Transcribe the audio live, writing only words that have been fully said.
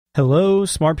Hello,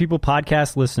 Smart People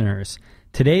Podcast listeners.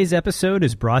 Today's episode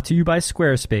is brought to you by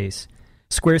Squarespace.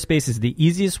 Squarespace is the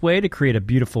easiest way to create a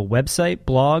beautiful website,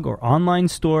 blog, or online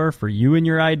store for you and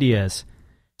your ideas.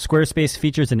 Squarespace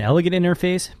features an elegant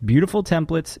interface, beautiful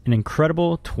templates, and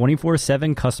incredible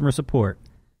 24/7 customer support.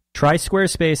 Try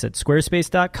Squarespace at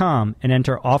squarespace.com and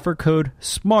enter offer code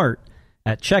SMART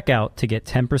at checkout to get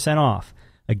 10% off.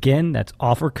 Again, that's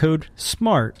offer code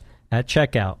SMART at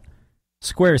checkout.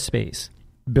 Squarespace.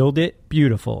 Build it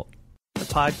beautiful. The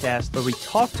podcast where we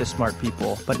talk to smart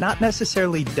people, but not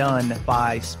necessarily done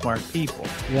by smart people.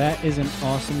 That is an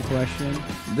awesome question.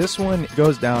 This one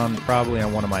goes down probably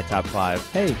on one of my top 5.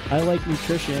 Hey, I like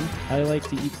nutrition. I like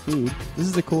to eat food. This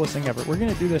is the coolest thing ever. We're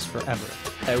going to do this forever.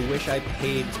 I wish I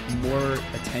paid more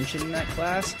attention in that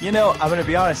class. You know, I'm going to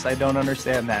be honest, I don't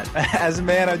understand that. As a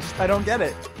man, I don't get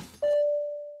it.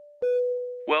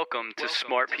 Welcome to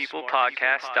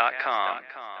smartpeoplepodcast.com.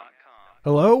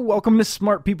 Hello, welcome to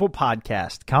Smart People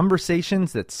Podcast,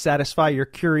 conversations that satisfy your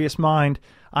curious mind.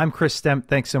 I'm Chris Stemp.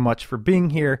 Thanks so much for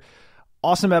being here.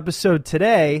 Awesome episode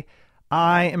today.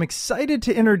 I am excited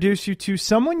to introduce you to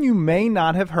someone you may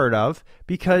not have heard of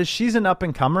because she's an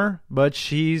up-and-comer, but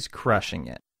she's crushing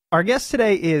it. Our guest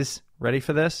today is, ready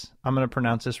for this? I'm going to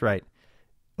pronounce this right.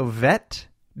 Yvette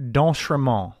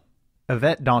d'Entremont.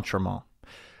 Yvette d'Entremont.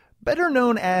 Better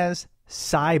known as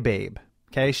SciBabe.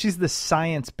 Okay, she's the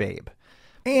science babe.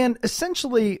 And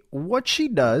essentially what she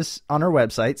does on her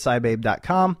website,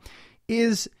 scibabe.com,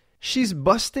 is she's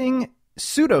busting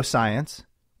pseudoscience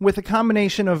with a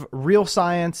combination of real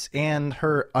science and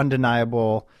her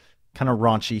undeniable kind of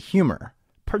raunchy humor.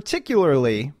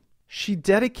 Particularly, she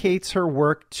dedicates her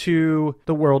work to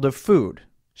the world of food.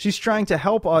 She's trying to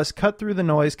help us cut through the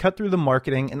noise, cut through the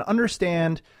marketing, and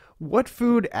understand what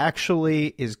food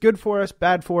actually is good for us,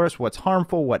 bad for us, what's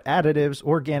harmful, what additives,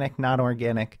 organic,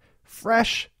 non-organic,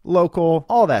 fresh, local,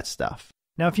 all that stuff.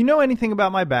 Now, if you know anything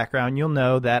about my background, you'll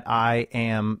know that I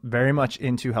am very much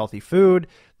into healthy food.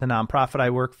 The nonprofit I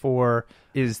work for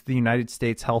is the United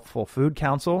States Healthful Food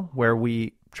Council, where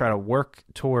we try to work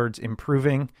towards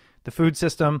improving the food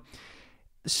system.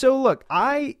 So look,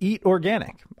 I eat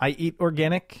organic. I eat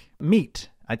organic meat.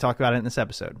 I talk about it in this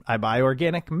episode. I buy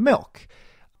organic milk.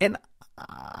 And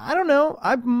I don't know,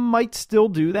 I might still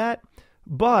do that.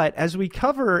 But as we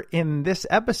cover in this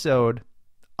episode,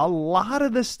 a lot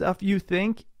of the stuff you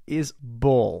think is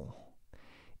bull.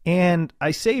 And I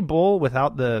say bull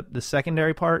without the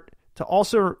secondary part to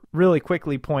also really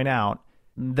quickly point out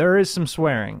there is some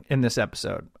swearing in this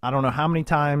episode. I don't know how many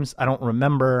times, I don't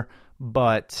remember,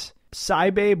 but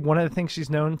SciBabe, one of the things she's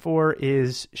known for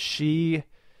is she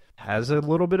has a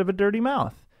little bit of a dirty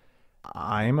mouth.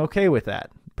 I'm okay with that,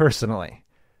 personally.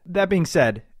 That being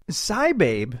said,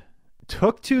 SciBabe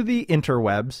took to the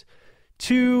interwebs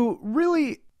to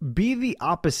really be the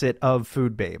opposite of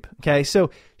Food Babe. Okay,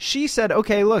 so she said,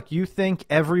 okay, look, you think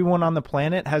everyone on the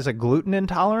planet has a gluten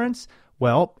intolerance?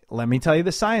 Well, let me tell you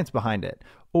the science behind it.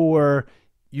 Or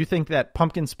you think that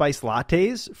pumpkin spice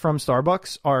lattes from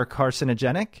Starbucks are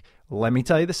carcinogenic? Let me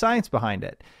tell you the science behind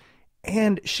it.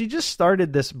 And she just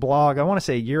started this blog, I want to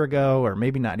say a year ago, or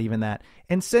maybe not even that.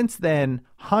 And since then,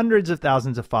 hundreds of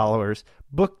thousands of followers,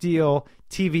 book deal,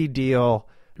 TV deal,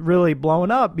 really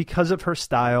blowing up because of her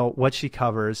style, what she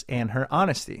covers, and her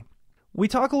honesty. We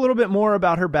talk a little bit more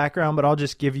about her background, but I'll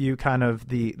just give you kind of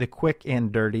the quick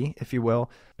and dirty, if you will.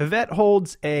 Yvette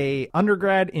holds a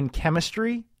undergrad in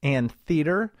chemistry and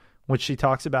theater, which she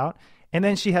talks about. And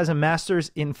then she has a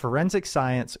master's in forensic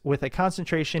science with a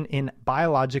concentration in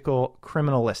biological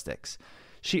criminalistics.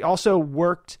 She also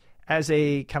worked as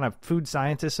a kind of food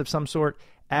scientist of some sort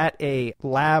at a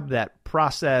lab that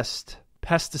processed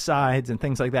pesticides and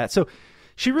things like that. So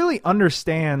she really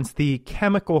understands the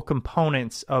chemical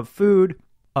components of food,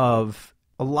 of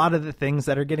a lot of the things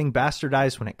that are getting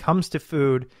bastardized when it comes to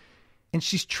food. And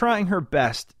she's trying her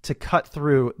best to cut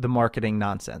through the marketing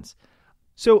nonsense.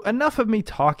 So enough of me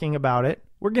talking about it.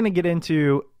 We're going to get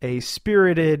into a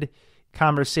spirited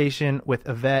conversation with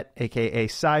Yvette, aka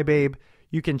SciBabe.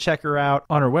 You can check her out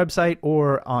on her website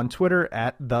or on Twitter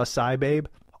at the SciBabe.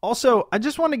 Also, I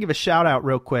just want to give a shout out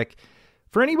real quick.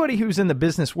 For anybody who's in the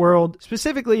business world,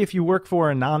 specifically if you work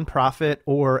for a nonprofit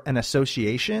or an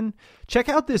association, check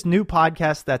out this new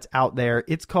podcast that's out there.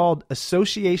 It's called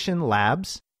Association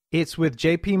Labs. It's with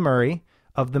JP Murray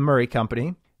of the Murray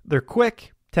Company. They're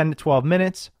quick, 10 to 12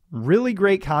 minutes, really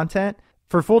great content.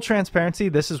 For full transparency,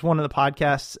 this is one of the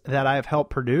podcasts that I've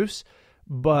helped produce.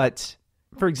 But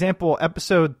for example,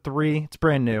 episode 3, it's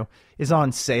brand new, is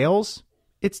on sales.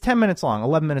 It's 10 minutes long,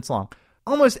 11 minutes long.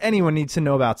 Almost anyone needs to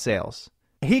know about sales.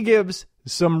 He gives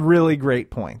some really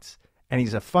great points. And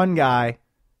he's a fun guy,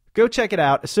 Go check it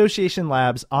out. Association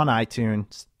Labs on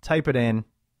iTunes. Type it in,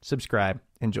 subscribe,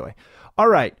 enjoy. All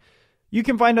right. You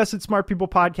can find us at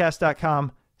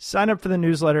smartpeoplepodcast.com. Sign up for the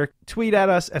newsletter. Tweet at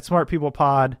us at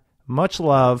smartpeoplepod. Much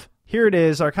love. Here it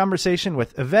is, our conversation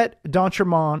with Yvette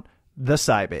d'Entremont, the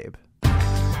Sci Babe.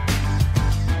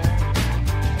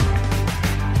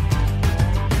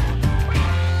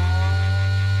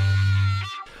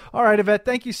 All right, Yvette,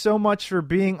 thank you so much for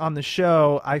being on the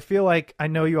show. I feel like I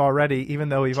know you already, even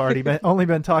though we've already only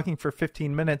been talking for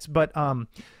 15 minutes. But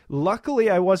luckily,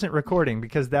 I wasn't recording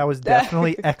because that was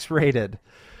definitely X-rated.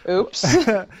 Oops.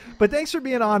 But thanks for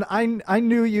being on. I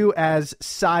knew you as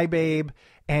Sci Babe,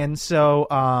 and so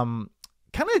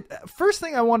kind of first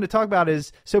thing I wanted to talk about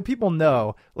is so people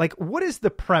know, like, what is the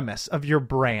premise of your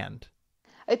brand?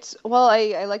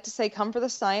 I like to say, come for the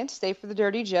science, stay for the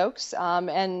dirty jokes.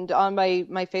 And on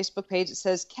my Facebook page, it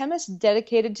says, chemists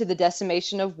dedicated to the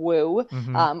decimation of woo.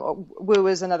 Woo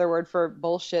is another word for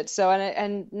bullshit. So,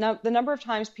 the number of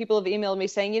times people have emailed me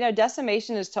saying,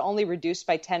 decimation is to only reduce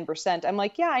by 10%. I'm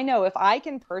like, yeah, I know. If I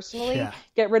can personally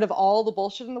get rid of all the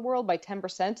bullshit in the world by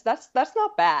 10%, that's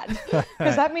not bad.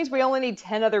 Because that means we only need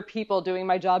 10 other people doing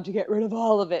my job to get rid of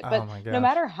all of it. But no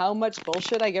matter how much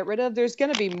bullshit I get rid of, there's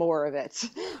going to be more of it.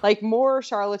 Like, more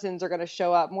charlatans are going to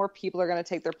show up, more people are going to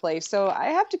take their place. So I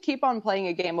have to keep on playing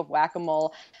a game of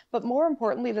whack-a-mole. But more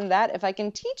importantly than that, if I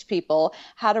can teach people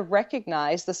how to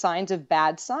recognize the signs of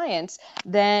bad science,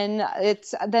 then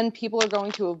people are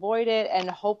going to avoid it, and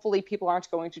hopefully people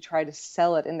aren't going to try to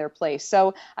sell it in their place.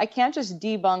 So I can't just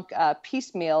debunk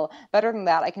piecemeal. Better than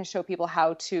that, I can show people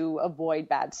how to avoid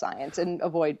bad science and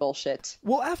avoid bullshit.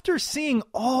 Well, after seeing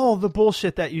all the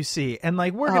bullshit that you see, and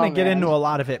like we're going to get into a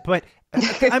lot of it, but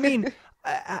I mean,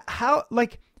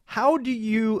 how do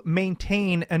you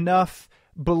maintain enough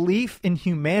belief in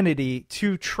humanity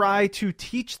to try to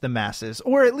teach the masses,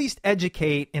 or at least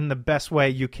educate in the best way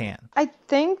you can? I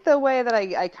think the way that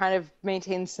I kind of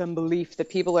maintain some belief that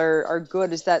people are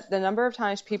good is that the number of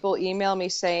times people email me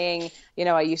saying,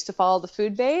 I used to follow the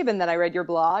Food Babe, and then I read your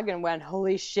blog and went,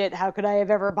 holy shit, how could I have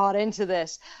ever bought into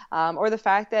this? Or the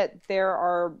fact that there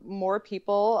are more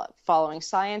people following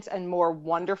science and more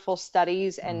wonderful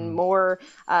studies and more,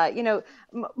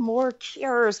 more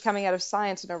cures coming out of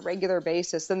science on a regular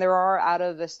basis than there are out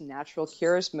of this natural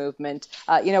cures movement,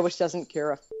 which doesn't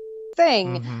cure a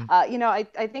thing.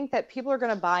 I think that people are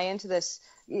going to buy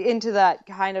into that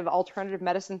kind of alternative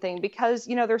medicine thing because,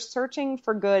 they're searching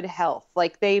for good health.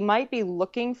 Like, they might be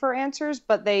looking for answers,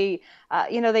 but they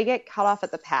get cut off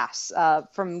at the pass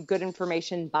from good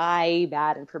information by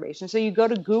bad information. So you go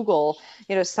to Google,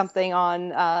 something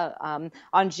on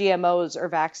GMOs or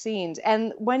vaccines.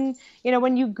 And when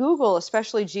you Google,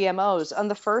 especially GMOs, on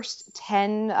the first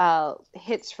 10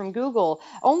 hits from Google,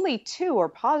 only 2 are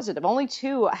positive. Only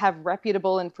 2 have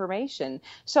reputable information.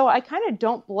 So I kind of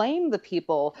don't blame the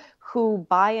people who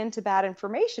buy into bad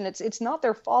information. It's not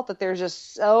their fault that there's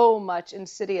just so much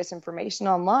insidious information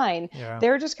online. Yeah.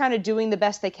 They're just kind of doing the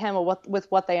best they can with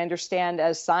what they understand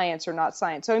as science or not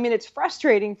science. So, I mean, it's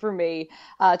frustrating for me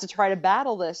to try to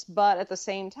battle this, but at the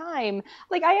same time,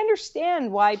 like, I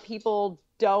understand why people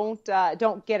don't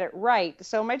get it right.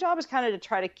 So my job is kind of to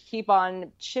try to keep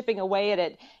on chipping away at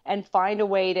it and find a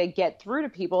way to get through to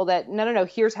people that, no,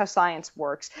 here's how science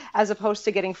works, as opposed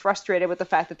to getting frustrated with the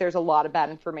fact that there's a lot of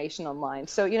bad information online.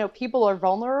 So, people are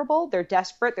vulnerable, they're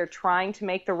desperate, they're trying to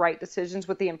make the right decisions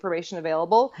with the information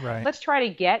available. Right. Let's try to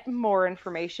get more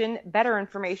information, better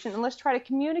information, and let's try to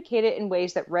communicate it in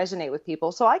ways that resonate with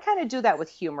people. So I kind of do that with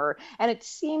humor, and it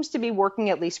seems to be working,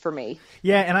 at least for me.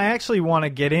 Yeah, and I actually want to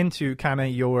get into kind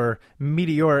of your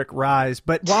meteoric rise,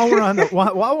 but while we're on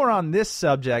while we're on this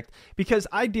subject, because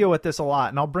I deal with this a lot,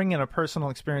 and I'll bring in a personal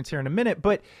experience here in a minute,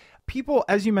 but people,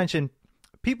 as you mentioned,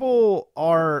 people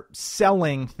are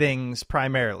selling things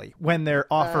primarily when they're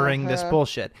offering this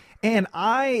bullshit. And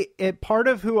part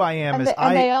of who I am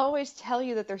they always tell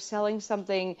you that they're selling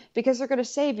something because they're going to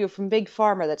save you from Big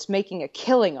Pharma that's making a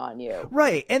killing on you.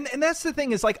 Right. And that's the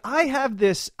thing is, like, I have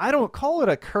this, I don't call it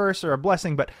a curse or a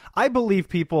blessing, but I believe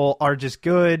people are just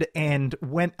good. And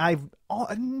when I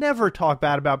never talk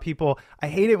bad about people, I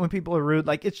hate it when people are rude.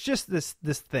 Like, it's just this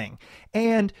thing.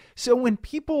 And so when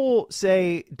people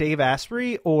say Dave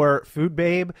Asprey or Food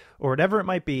Babe or whatever it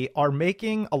might be are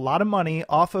making a lot of money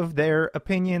off of their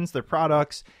opinions, their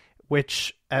products,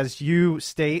 which, as you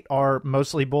state, are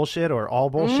mostly bullshit or all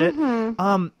bullshit,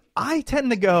 I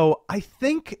tend to go, I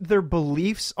think their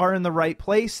beliefs are in the right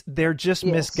place. They're just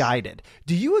misguided.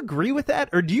 Do you agree with that?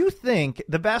 Or do you think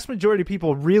the vast majority of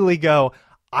people really go,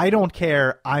 I don't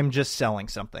care, I'm just selling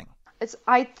something?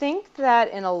 I think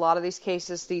that in a lot of these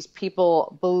cases, these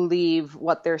people believe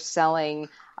what they're selling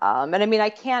And I mean,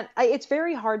 it's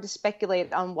very hard to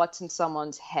speculate on what's in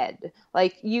someone's head.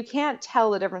 Like, you can't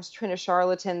tell the difference between a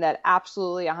charlatan that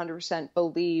absolutely 100%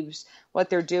 believes what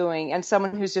they're doing and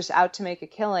someone who's just out to make a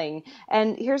killing.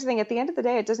 And here's the thing, at the end of the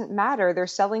day, it doesn't matter. They're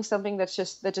selling something that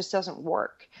just doesn't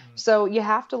work. So you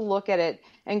have to look at it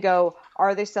and go,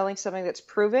 are they selling something that's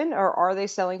proven, or are they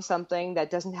selling something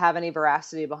that doesn't have any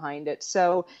veracity behind it?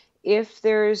 So if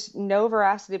there's no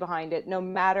veracity behind it, no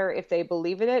matter if they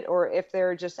believe in it or if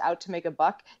they're just out to make a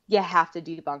buck, you have to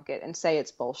debunk it and say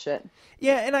it's bullshit.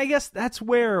 Yeah, and I guess that's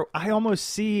where I almost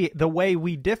see the way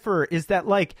we differ is that,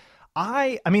 like,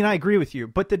 I mean, I agree with you,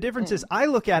 but the difference is I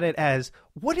look at it as,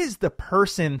 what is the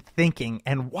person thinking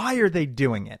and why are they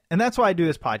doing it? And that's why I do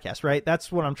this podcast, right?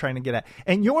 That's what I'm trying to get at.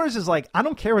 And yours is like, I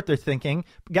don't care what they're thinking.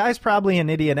 Guy's probably an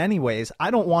idiot anyways.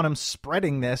 I don't want him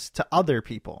spreading this to other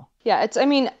people. Yeah,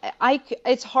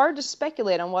 it's hard to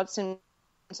speculate on what's in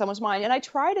someone's mind. And I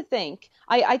try to think,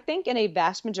 I think in a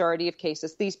vast majority of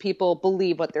cases, these people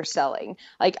believe what they're selling.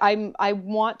 Like, I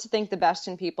want to think the best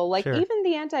in people, like Sure. even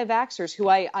the anti-vaxxers who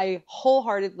I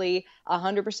wholeheartedly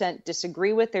 100%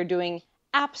 disagree with. They're doing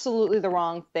absolutely the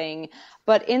wrong thing,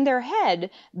 but in their head,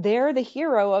 they're the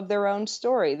hero of their own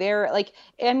story. They're like,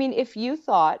 I mean, if you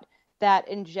thought that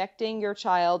injecting your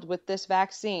child with this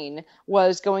vaccine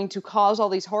was going to cause all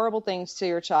these horrible things to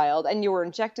your child and you were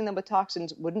injecting them with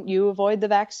toxins, wouldn't you avoid the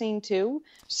vaccine too?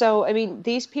 So, I mean,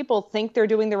 these people think they're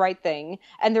doing the right thing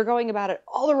and they're going about it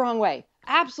all the wrong way.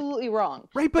 Absolutely wrong.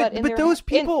 Right, but those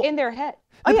people... in their head.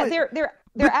 Oh, yeah,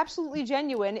 they're absolutely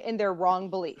genuine in their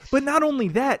wrong belief. But not only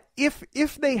that, if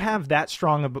they have that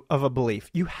strong of a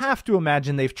belief, you have to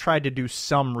imagine they've tried to do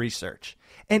some research.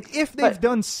 And if they've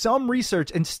done some research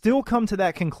and still come to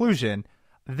that conclusion,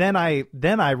 then I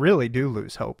really do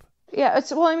lose hope. Yeah,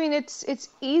 it's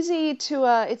easy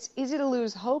to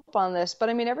lose hope on this, but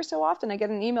I mean, every so often I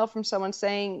get an email from someone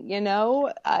saying, you know,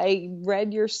 I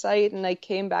read your site and I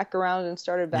came back around and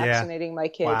started vaccinating my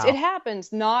kids. Wow. It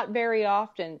happens, not very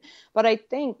often, but I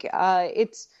think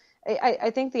I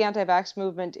think the anti-vax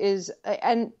movement is,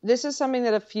 and this is something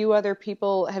that a few other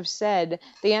people have said,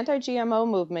 the anti-GMO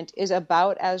movement is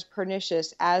about as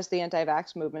pernicious as the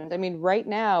anti-vax movement. I mean, right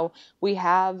now we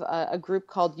have a group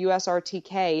called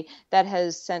USRTK that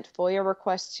has sent FOIA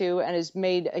requests to and has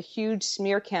made a huge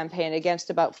smear campaign against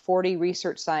about 40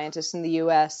 research scientists in the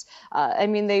US. I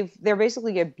mean, they're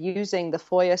basically abusing the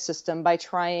FOIA system by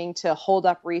trying to hold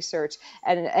up research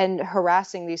and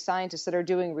harassing these scientists that are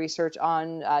doing research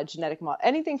on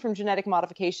anything from genetic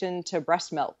modification to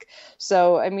breast milk.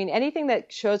 So, I mean, anything that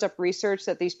shows up research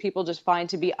that these people just find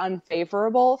to be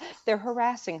unfavorable, they're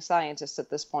harassing scientists at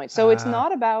this point. So it's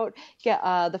not about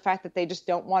the fact that they just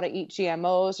don't want to eat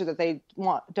GMOs or that they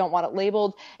don't want it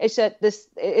labeled. It's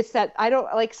that I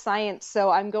don't like science, so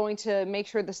I'm going to make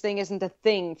sure this thing isn't a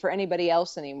thing for anybody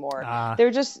else anymore.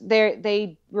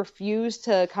 They refuse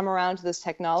to come around to this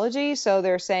technology. So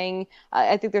they're saying,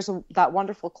 I think there's that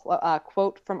wonderful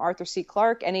quote from Arthur C.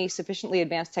 Clarke: any sufficiently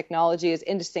advanced technology is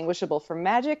indistinguishable from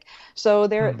magic. So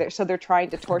they're trying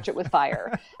to torch it with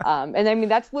fire. And I mean,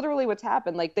 that's literally what's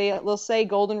happened. Like they'll say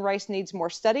golden rice needs more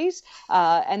studies.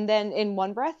 And then in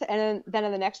one breath, and then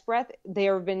in the next breath,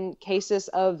 there have been cases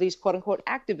of these quote unquote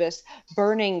activists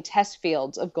burning test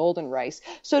fields of golden rice.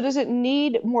 So does it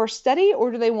need more study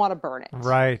or do they want to burn it?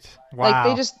 Right. Wow.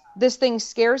 Like this thing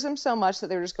scares them so much that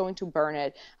they're just going to burn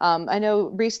it. I know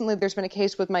recently there's been a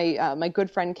case with my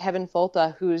good friend Kevin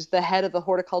Folta, who's the head of the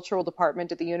horticultural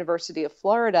department at the University of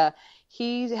Florida.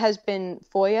 He has been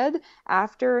FOIA'd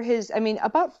after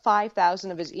about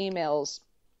 5,000 of his emails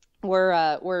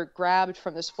were grabbed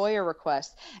from this FOIA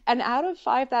request. And out of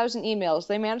 5,000 emails,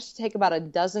 they managed to take about a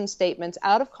dozen statements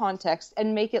out of context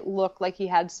and make it look like he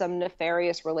had some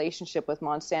nefarious relationship with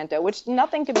Monsanto, which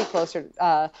nothing could be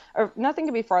or nothing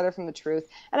could be farther from the truth.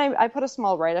 And I put a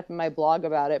small write-up in my blog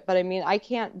about it, but I mean, I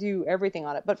can't do everything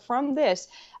on it. But from this,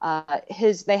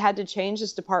 they had to change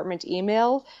his department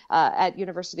email at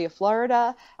University of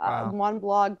Florida. Wow. One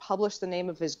blog published the name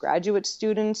of his graduate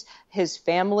students. His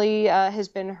family has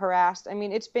been harassed. I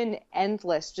mean, it's been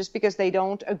endless just because they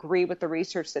don't agree with the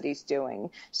research that he's doing.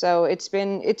 So it's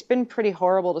been pretty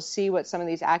horrible to see what some of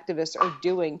these activists are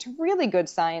doing to really good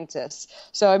scientists.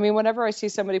 So, I mean, whenever I see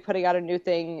somebody putting out a new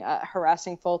thing,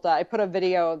 harassing Folta, I put a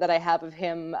video that I have of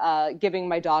him giving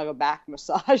my dog a back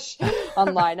massage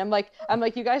online. I'm like,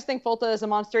 you guys think Folta is a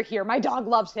monster? Here, my dog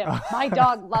loves him. My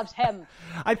dog loves him.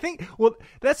 I think, well,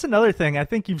 that's another thing. I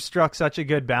think you've struck such a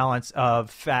good balance of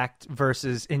fact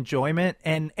versus enjoyment.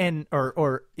 And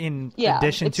or in Yeah,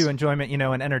 addition to enjoyment,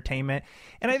 and entertainment.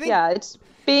 And I think it's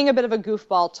being a bit of a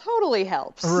goofball totally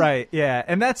helps. Right. Yeah.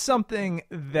 And that's something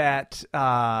that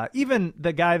even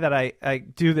the guy that I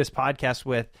do this podcast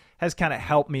with has kind of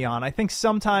helped me on. I think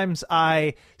sometimes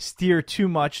I steer too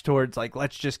much towards like,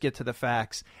 let's just get to the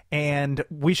facts and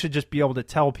we should just be able to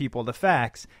tell people the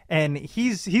facts. And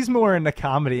he's more into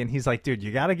comedy, and he's like, dude,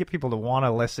 you got to get people to want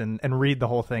to listen and read the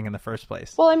whole thing in the first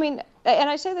place. Well, I mean, and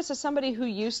I say this as somebody who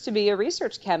used to be a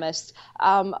research chemist.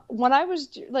 When I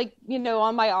was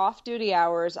on my off-duty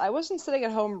hours, I wasn't sitting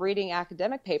at home reading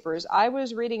academic papers. I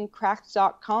was reading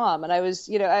cracked.com, and I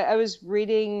was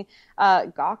reading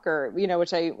Gawker,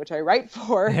 which I write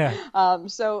for. Yeah. I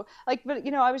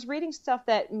was reading stuff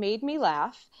that made me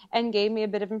laugh and gave me a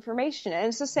bit of information. And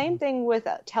it's the same thing with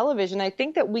television. I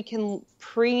think that we can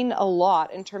preen a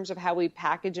lot in terms of how we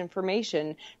package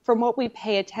information from what we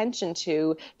pay attention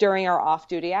to during our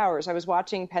off-duty hours. I was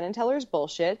watching Penn and Teller's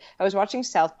Bullshit, I was watching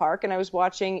South Park, and I was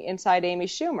watching Inside Amy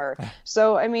Schumer.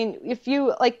 So, I mean, if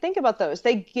you think about those,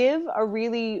 they give a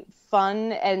really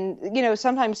fun and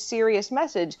sometimes serious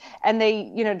message, and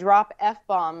they drop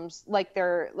F-bombs like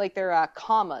they're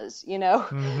commas.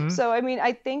 Mm-hmm. So I mean,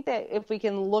 I think that if we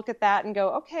can look at that and go,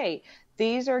 okay,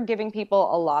 these are giving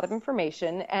people a lot of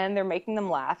information and they're making them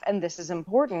laugh, and this is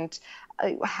important.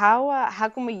 How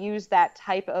can we use that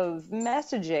type of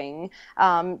messaging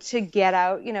to get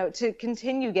out, to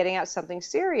continue getting out something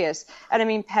serious? And I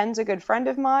mean, Penn's a good friend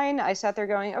of mine. I sat there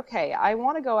going, okay, I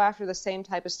want to go after the same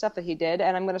type of stuff that he did,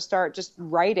 and I'm going to start just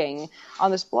writing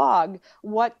on this blog.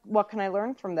 What can I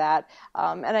learn from that?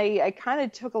 And I kind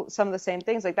of took some of the same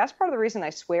things. Like, that's part of the reason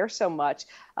I swear so much,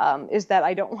 is that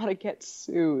I don't want to get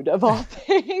sued, of all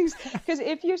things. Because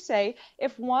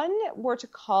if one were to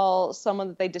call someone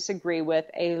that they disagree with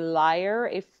a liar,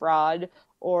 a fraud,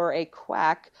 or a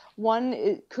quack,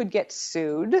 one could get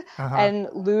sued and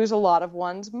lose a lot of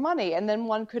one's money, and then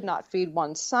one could not feed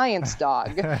one's science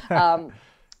dog.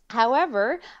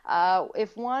 However,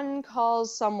 if one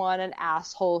calls someone an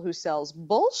asshole who sells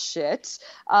bullshit,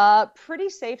 pretty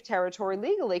safe territory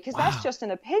legally, because that's just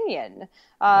an opinion.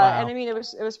 And I mean, it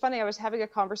was funny. I was having a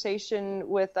conversation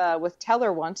with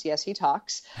Teller once. Yes, he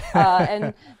talks.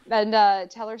 And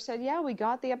Teller said, "Yeah, we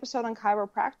got the episode on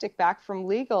chiropractic back from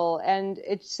legal, and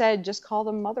it said just call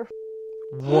them mother."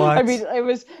 What? I mean, it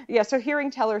was So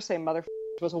hearing Teller say mother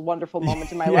was a wonderful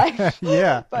moment in my life.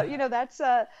 Yeah. But that's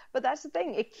the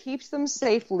thing. It keeps them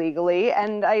safe legally,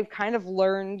 and I've kind of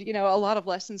learned a lot of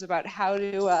lessons about how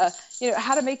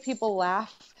to make people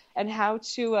laugh, and how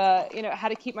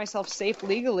to keep myself safe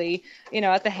legally,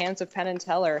 at the hands of Penn and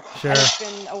Teller. Sure. And it's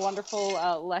been a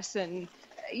wonderful lesson,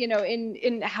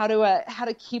 in how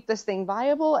to keep this thing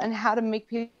viable, and how to make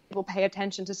people pay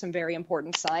attention to some very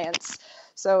important science.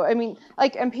 So, I mean,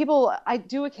 I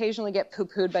do occasionally get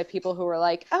poo-pooed by people who are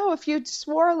like, oh, if you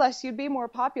swore less, you'd be more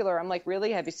popular. I'm like,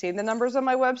 really? Have you seen the numbers on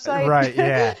my website? Right,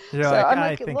 yeah. You're So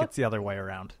I think it's the other way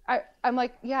around. I'm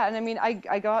like, yeah, and I mean, I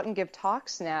go out and give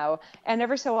talks now, and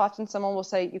every so often someone will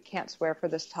say, you can't swear for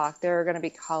this talk. There are going to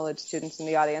be college students in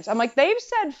the audience. I'm like, they've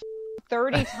said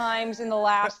 30 times in the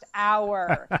last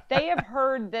hour. They have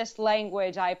heard this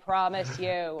language, I promise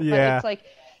you. But Yeah. it's like,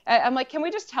 I'm like, can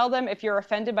we just tell them, if you're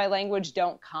offended by language,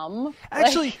 don't come?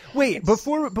 Actually, wait,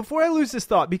 before I lose this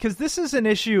thought, because this is an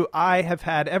issue I have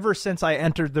had ever since I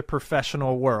entered the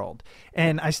professional world.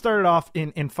 And I started off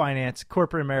in finance,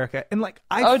 corporate America, and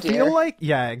I feel like,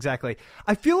 yeah, exactly.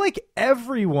 I feel like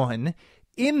everyone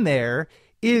in there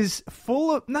is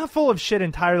not full of shit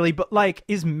entirely, but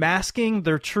is masking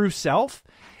their true self.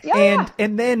 Yeah.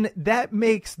 And then that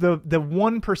makes the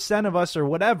 1% of us or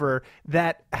whatever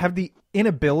that have the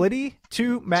inability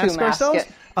to mask ourselves,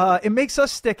 it makes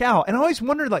us stick out. And I always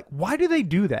wondered, why do they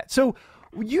do that? So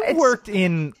you've worked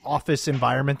in office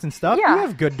environments and stuff. Yeah. You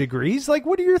have good degrees.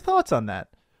 What are your thoughts on that?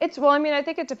 I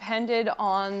think it depended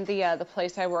on the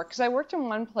place I worked, because I worked in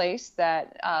one place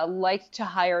that liked to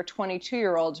hire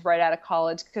 22-year-olds right out of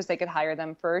college, because they could hire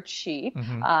them for cheap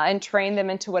and train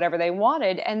them into whatever they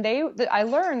wanted. And I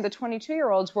learned the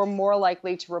 22-year-olds were more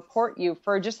likely to report you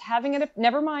for just having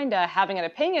having an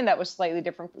opinion that was slightly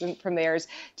different from theirs,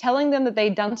 telling them that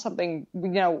they'd done something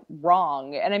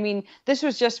wrong. And I mean, this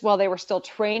was just while they were still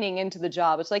training into the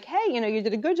job. It's like, hey, you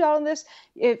did a good job on this.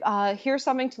 Here's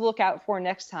something to look out for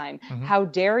next time. How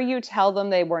dare you tell them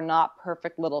they were not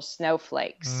perfect little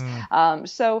snowflakes?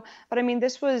 But I mean,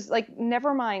 this was like,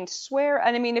 never mind swear.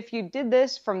 And I mean, if you did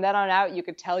this from then on out, you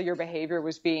could tell your behavior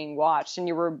was being watched and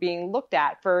you were being looked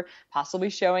at for possibly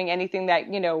showing anything that,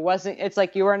 wasn't, it's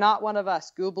like, you are not one of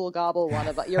us, Google gobble one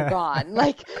of us, you're gone.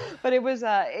 Like, but it was,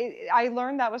 I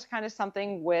learned that was kind of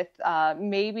something with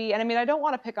maybe, and I mean, I don't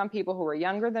want to pick on people who are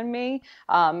younger than me,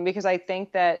 because I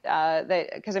think that,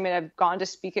 because I mean, I've gone to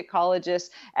speak at colleges,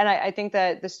 and I think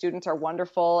that the students are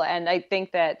wonderful. And I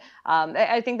think that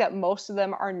most of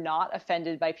them are not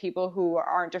offended by people who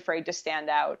aren't afraid to stand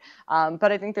out.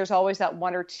 But I think there's always that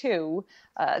one or two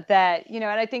that, and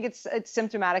I think it's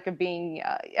symptomatic of being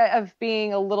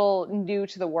a little new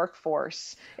to the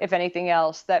workforce, if anything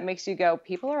else, that makes you go,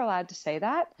 people are allowed to say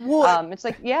that. It's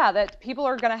like, yeah, that people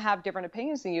are going to have different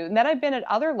opinions than you. And then I've been at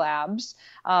other labs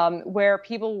where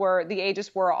the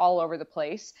ages were all over the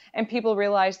place, and people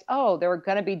realized, oh, there were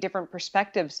going to be different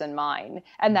perspectives than mine,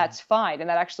 and that's fine, and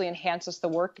that actually enhances the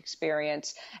work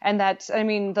experience. And that's, I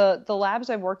mean, the labs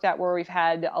I've worked at where we've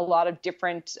had a lot of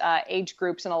different age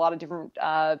groups and a lot of different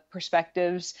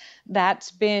perspectives,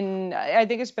 that's been, I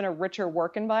think it's been a richer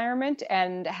work environment,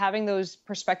 and having those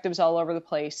perspectives all over the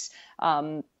place,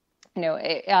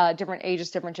 different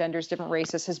ages, different genders, different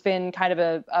races, has been kind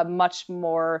of a much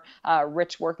more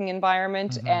rich working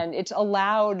environment. And it's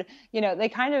allowed,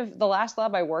 the last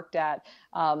lab I worked at,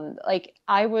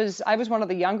 I was one of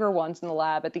the younger ones in the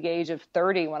lab at the age of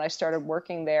 30 when I started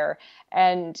working there.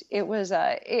 And it was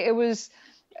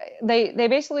they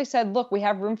basically said, look, we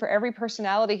have room for every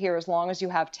personality here as long as you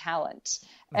have talent.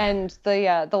 And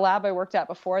the lab I worked at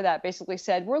before that basically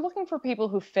said, we're looking for people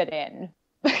who fit in.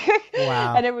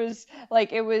 Wow. And it was,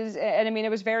 and I mean,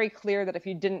 it was very clear that if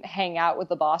you didn't hang out with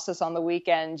the bosses on the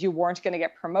weekend, you weren't going to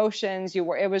get promotions. It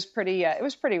was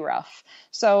pretty rough.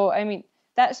 So, I mean,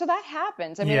 that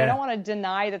happens. I mean, I don't want to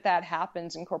deny that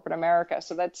happens in corporate America.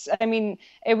 So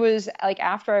it was like,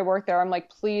 after I worked there, I'm like,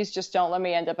 please just don't let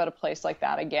me end up at a place like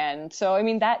that again. So, I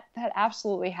mean, that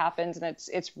absolutely happens, and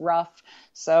it's rough.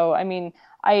 So, I mean,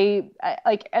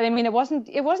 it wasn't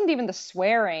even the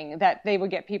swearing that they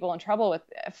would get people in trouble with.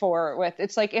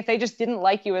 It's like, if they just didn't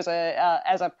like you as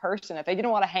a person, if they didn't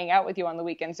want to hang out with you on the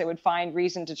weekends, they would find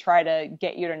reason to try to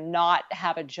get you to not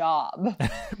have a job.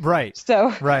 Right.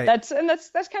 So right.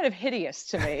 That's kind of hideous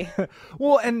to me.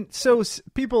 Well, and so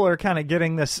people are kind of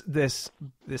getting this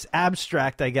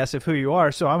abstract, I guess, of who you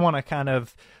are. So I want to kind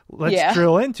of let's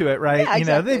drill into it, right? Yeah,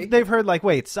 exactly. They've heard like,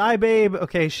 wait, SciBabe,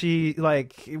 okay, she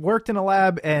worked in a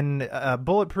lab, and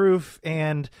Bulletproof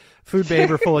and Food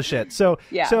Babe are full of shit. So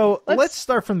let's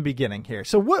start from the beginning here.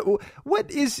 So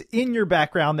what is in your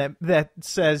background that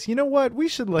says, you know what, we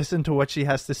should listen to what she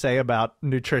has to say about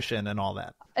nutrition and all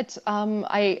that? It's I'm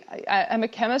a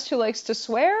chemist who likes to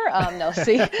swear.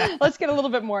 Let's get a little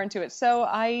bit more into it. So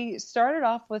I started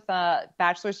off with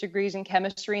bachelor's degrees in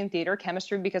chemistry and theater.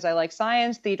 Chemistry because I like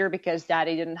science, theater because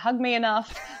Daddy didn't hug me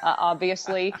enough,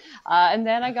 obviously. And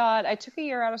then I took a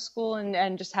year out of school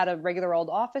and just had a regular old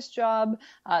office job.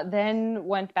 Then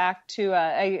went back to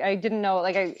I didn't know,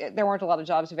 there weren't a lot of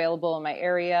jobs available in my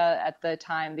area at the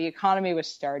time. The economy was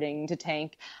starting to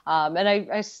tank, and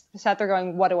I sat there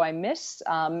going, what do I miss?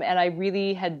 And I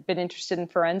really had been interested in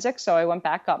forensics, so I went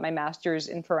back, got my master's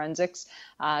in forensics,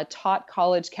 taught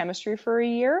college chemistry for a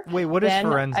year. Wait, what is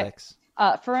forensics?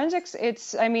 Forensics,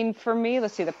 for me,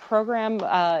 let's see, the program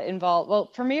involved, well,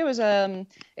 for me,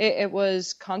 it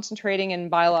was concentrating in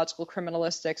biological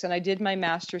criminalistics, and I did my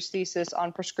master's thesis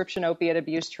on prescription opiate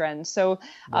abuse trends. So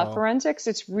forensics,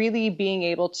 it's really being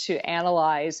able to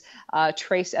analyze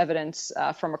trace evidence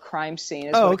from a crime scene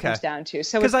is what it comes down to.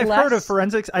 So because I've heard of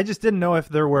forensics, I just didn't know if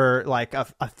there were like a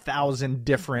 1,000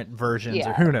 different versions,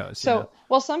 or who knows. So,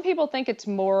 well, some people think it's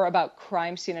more about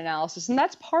crime scene analysis, and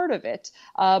that's part of it.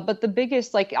 But the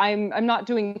biggest, I'm not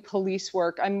doing police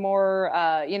work. I'm more,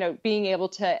 being able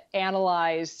to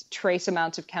analyze trace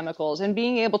amounts of chemicals and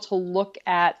being able to look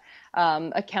at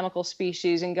a chemical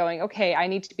species and going, okay, I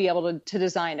need to be able to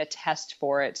design a test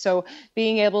for it. So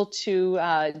being able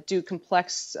to do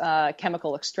complex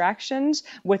chemical extractions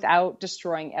without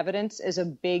destroying evidence is a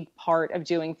big part of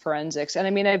doing forensics. And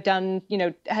I mean,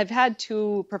 I've had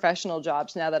 2 professional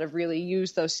jobs now that have really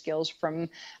used those skills from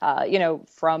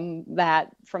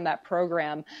that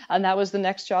program. And that was the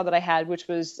next job that I had, which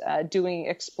was doing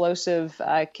explosives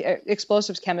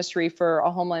chemistry for a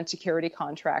Homeland Security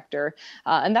contractor.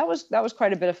 And that was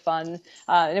quite a bit of fun.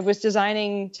 And it was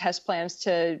designing test plans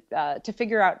to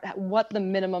figure out what the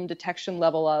minimum detection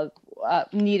level of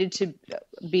needed to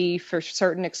be for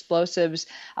certain explosives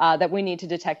that we need to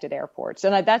detect at airports.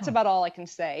 And that's about all I can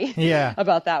say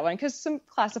about that one, because some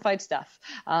classified stuff.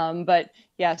 But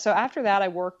yeah, so after that, I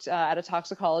worked at a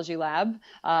toxicology lab,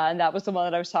 and that was the one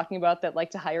that I was talking about that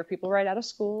liked to hire people right out of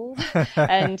school.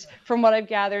 And from what I've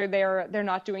gathered, they're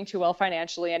not doing too well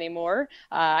financially anymore.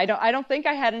 I don't think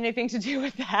I had anything to do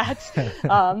with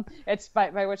that. It's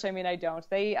by which I mean I don't.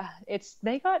 They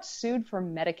got sued for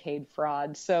Medicaid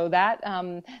fraud, so that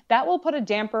will put a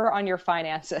damper on your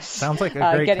finances. Sounds like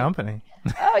a great company.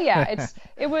 Oh yeah,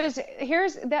 here's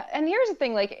the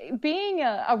thing, like being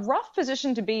a rough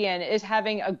position to be in is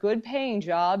having a good paying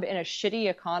job in a shitty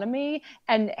economy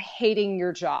and hating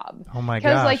your job. Oh my gosh.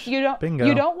 Because like you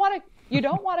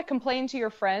don't want to complain to your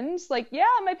friends like, yeah,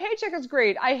 my paycheck is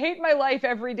great, I hate my life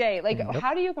every day. Like,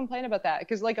 how do you complain about that?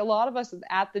 Because like a lot of us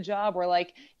at the job were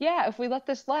like, yeah, if we let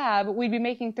this lab, we'd be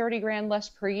making 30 grand less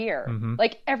per year.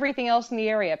 Like everything else in the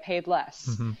area paid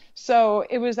less. So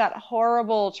it was that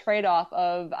horrible trade-off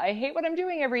of, I hate what I'm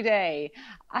doing every day,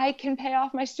 I can pay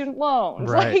off my student loans.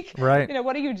 Right.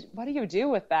 What do you do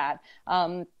with that?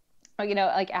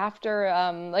 Like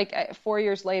after 4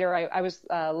 years later, I was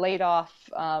laid off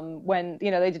when,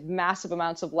 they did massive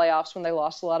amounts of layoffs when they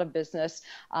lost a lot of business.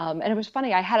 And it was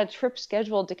funny. I had a trip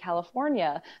scheduled to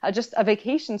California, just a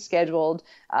vacation scheduled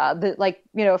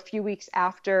a few weeks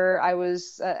after I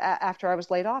was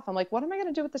laid off. I'm like, what am I going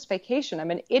to do with this vacation?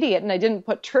 I'm an idiot. And I didn't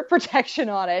put trip protection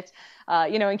on it,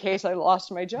 in case I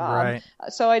lost my job. Right.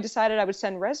 So I decided I would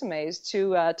send resumes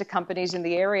to companies in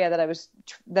the area that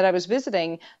I was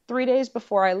visiting. 3 days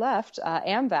before I left,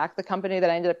 AMVAC, the company that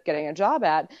I ended up getting a job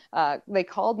at, they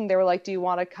called and they were like, do you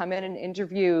want to come in and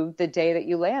interview the day that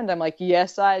you land? I'm like,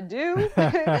 yes, I do.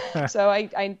 So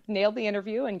I nailed the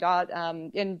interview and got,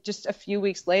 and just a few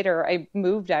weeks later, I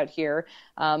moved out here.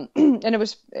 And it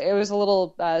was a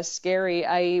little scary.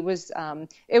 It was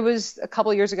a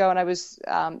couple years ago, and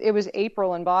it was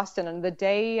April in Boston, and the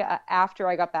day after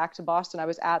I got back to Boston, I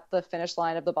was at the finish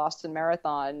line of the Boston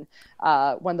Marathon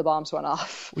when the bombs went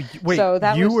off. Wait, so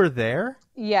you were there?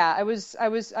 Yeah, I was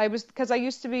because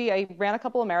I ran a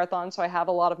couple of marathons, so I have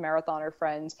a lot of marathoner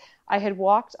friends. I had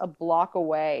walked a block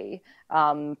away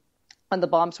when the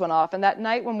bombs went off, and that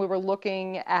night when we were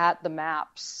looking at the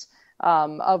maps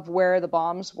of where the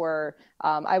bombs were,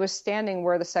 I was standing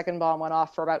where the second bomb went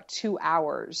off for about 2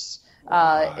 hours.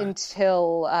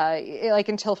 Until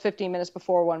 15 minutes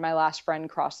before when my last friend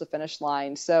crossed the finish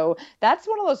line. So that's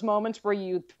one of those moments where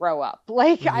you throw up.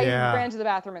 I ran to the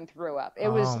bathroom and threw up. It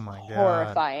was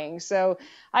horrifying. So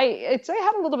I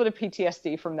had a little bit of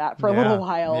PTSD from that for a little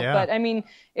while. Yeah. But I mean,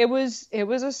 it was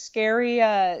a scary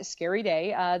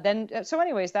day.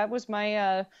 Anyways, that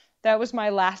was my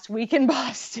last week in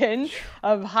Boston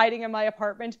of hiding in my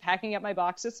apartment, packing up my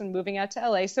boxes, and moving out to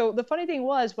LA. So the funny thing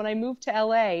was, when I moved to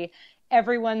LA,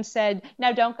 everyone said,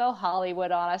 now don't go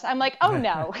Hollywood on us. I'm like, oh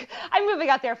no, I'm moving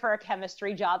out there for a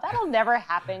chemistry job. That'll never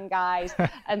happen, guys.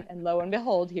 And lo and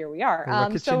behold, here we are.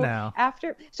 Look at you now.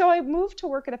 So I moved to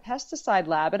work at a pesticide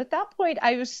lab. And at that point,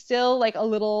 I was still like a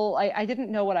little, I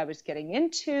didn't know what I was getting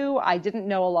into. I didn't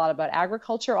know a lot about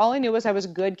agriculture. All I knew was I was a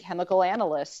good chemical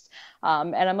analyst.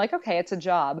 And I'm like, okay, it's a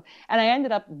job. And I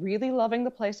ended up really loving the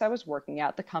place I was working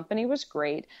at. The company was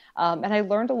great. And I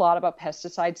learned a lot about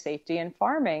pesticide safety and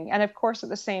farming. And of course, at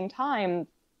the same time,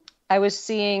 I was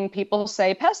seeing people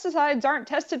say pesticides aren't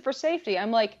tested for safety. I'm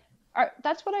like,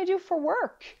 that's what I do for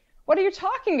work. What are you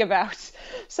talking about?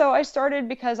 So I started,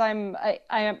 because I'm a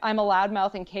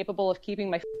loudmouth and capable of keeping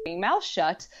my mouth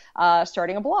shut,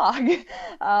 starting a blog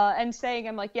and saying,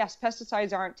 I'm like, yes,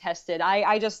 pesticides aren't tested.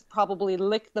 I just probably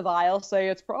lick the vial, say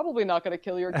it's probably not going to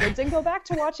kill your kids, and go back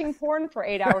to watching porn for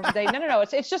 8 hours a day. No.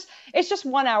 It's just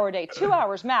 1 hour a day, 2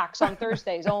 hours max on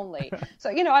Thursdays only.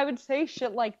 So, I would say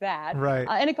shit like that. Right.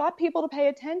 And it got people to pay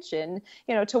attention,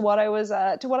 to what I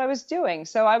was doing.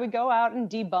 So I would go out and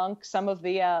debunk some of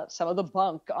the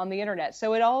bunk on the internet.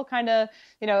 So it all kind of,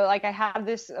 I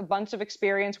had a bunch of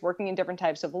experience working in different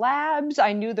types of labs.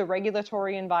 I knew the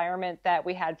regulatory environment that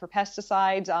we had for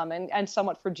pesticides and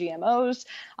somewhat for GMOs.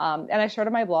 And I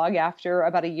started my blog after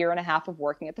about 1.5 years of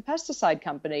working at the pesticide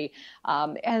company.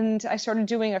 And I started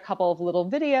doing a couple of little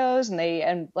videos,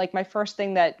 and my first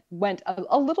thing that went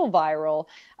a little viral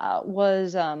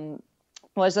was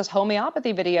was this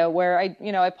homeopathy video where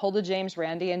I pulled a James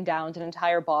Randi and downed an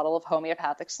entire bottle of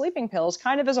homeopathic sleeping pills,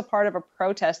 kind of as a part of a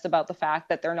protest about the fact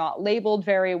that they're not labeled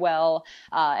very well,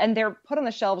 and they're put on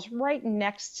the shelves right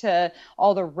next to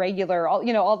all the regular,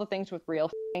 all the things with real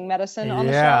medicine on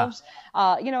the shelves.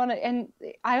 And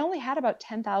I only had about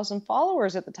 10,000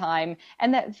 followers at the time,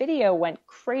 and that video went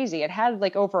crazy. It had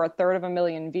like over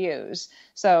 1/3 views.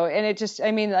 So, and it just,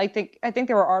 I think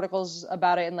there were articles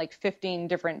about it in like 15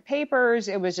 different papers.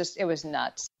 It was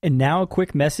nuts. And now a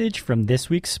quick message from this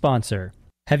week's sponsor.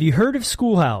 Have you heard of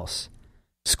Schoolhouse?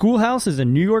 Schoolhouse is a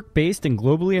New York-based and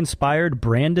globally inspired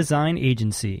brand design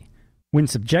agency. When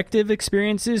subjective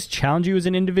experiences challenge you as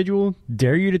an individual,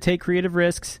 dare you to take creative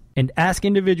risks, and ask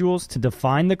individuals to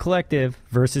define the collective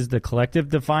versus the collective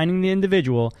defining the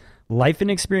individual, life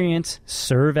and experience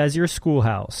serve as your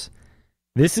schoolhouse.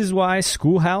 This is why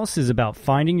Schoolhouse is about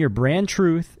finding your brand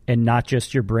truth and not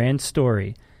just your brand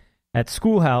story. At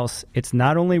Schoolhouse, it's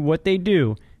not only what they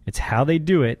do, it's how they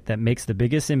do it that makes the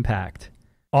biggest impact.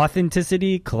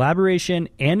 Authenticity, collaboration,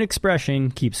 and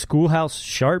expression keep Schoolhouse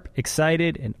sharp,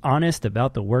 excited, and honest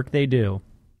about the work they do.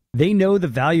 They know the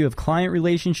value of client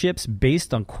relationships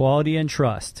based on quality and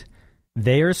trust.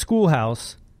 They are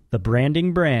Schoolhouse, the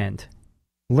branding brand.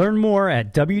 Learn more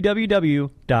at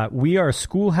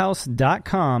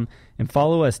www.weareschoolhouse.com and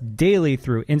follow us daily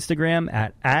through Instagram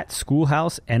at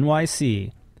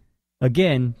 @SchoolhouseNYC.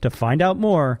 Again, to find out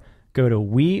more, go to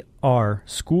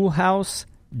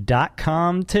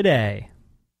weareschoolhouse.com today.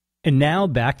 And now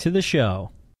back to the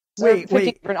show. Wait.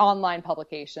 Different online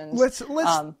publications. Let's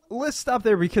stop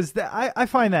there because I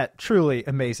find that truly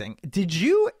amazing. Did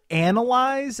you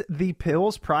analyze the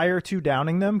pills prior to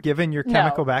downing them, given your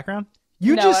chemical background?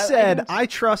 You just said, I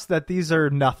trust that these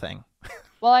are nothing.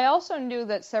 Well, I also knew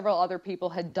that several other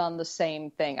people had done the same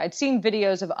thing. I'd seen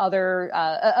videos of other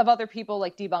people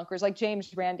like debunkers, like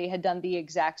James Randi had done the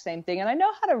exact same thing. And I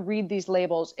know how to read these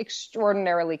labels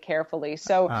extraordinarily carefully.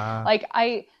 So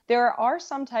there are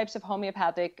some types of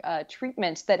homeopathic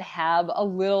treatments that have a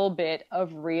little bit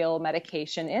of real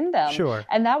medication in them. Sure.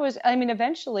 And that was,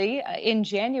 eventually in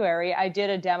January, I did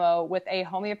a demo with a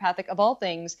homeopathic, of all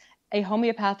things, a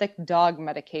homeopathic dog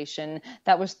medication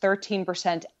that was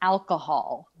 13%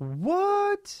 alcohol.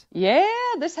 What? Yeah,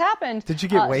 this happened. Did you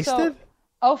get wasted?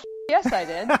 Yes, I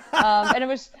did. And it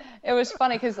was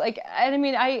funny because I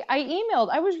emailed.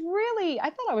 I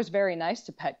thought I was very nice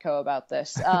to Petco about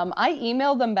this. I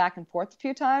emailed them back and forth a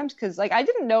few times because I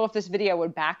didn't know if this video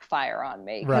would backfire on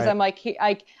me because I'm like,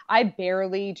 I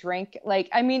barely drink.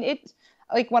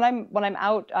 When I'm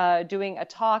out doing a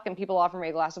talk and people offer me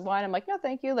a glass of wine, I'm like, no,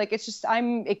 thank you.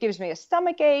 It gives me a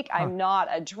stomach ache. I'm not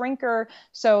a drinker.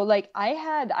 So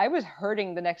I was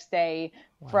hurting the next day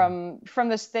from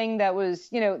this thing that was,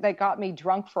 that got me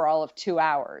drunk for all of 2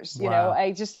 hours.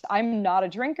 I'm not a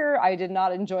drinker. I did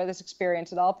not enjoy this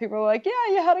experience at all. People were like, yeah,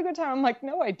 you had a good time. I'm like,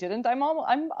 no, I didn't.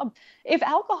 If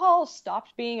alcohol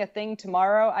stopped being a thing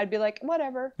tomorrow, I'd be like,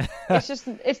 whatever.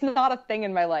 It's not a thing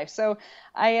in my life. So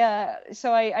I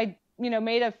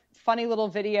made a funny little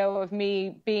video of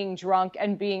me being drunk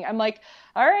and I'm like,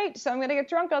 all right, so I'm going to get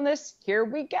drunk on this. Here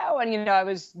we go. And, I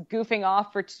was goofing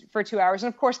off for 2 hours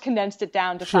and of course condensed it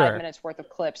down to 5 minutes worth of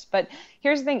clips. But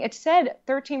here's the thing. It said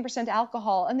 13%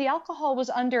 alcohol and the alcohol was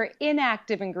under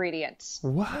inactive ingredients.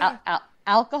 What?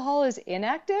 Alcohol is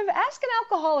inactive? Ask an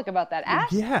alcoholic about that.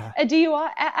 Ask a DUI.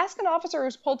 Ask an officer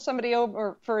who's pulled somebody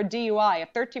over for a DUI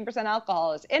if 13%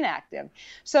 alcohol is inactive.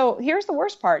 So here's the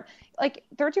worst part.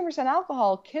 13%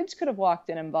 alcohol, kids could have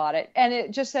walked in and bought it, and it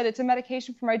just said it's a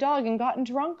medication for my dog and gotten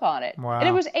drunk on it. Wow. And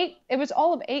it was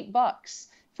all of $8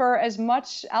 for as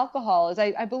much alcohol as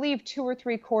I believe 2 or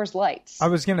 3 Coors Lights. I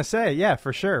was gonna say, yeah,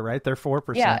 for sure, right? They're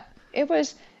 4%. Yeah, it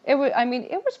was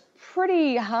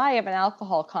pretty high of an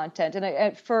alcohol content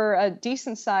and for a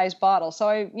decent sized bottle. So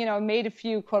I made a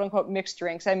few quote unquote mixed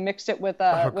drinks. I mixed it with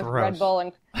Red Bull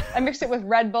and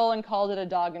called it a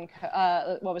dog and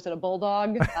a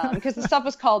bulldog? Because the stuff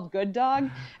was called Good Dog,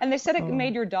 and they said it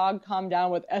made your dog calm down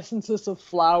with essences of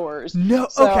flowers. No,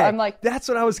 so okay. I'm like, that's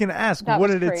what I was going to ask. What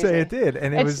did it say it did?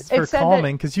 And it was for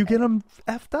calming because you get them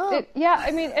effed up. And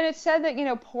it said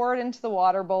that pour it into the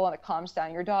water bowl and it calms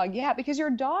down your dog. Yeah, because your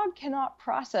dog cannot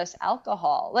process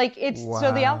alcohol.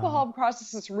 So the alcohol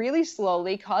processes really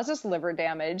slowly, causes liver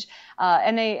damage,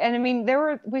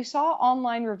 we saw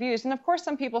online reviews, and of course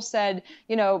some people said,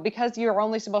 because you're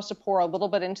only supposed to pour a little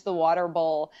bit into the water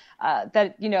bowl,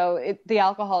 that, the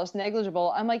alcohol is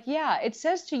negligible. I'm like, yeah, it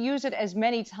says to use it as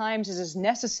many times as is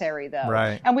necessary, though.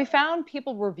 Right. And we found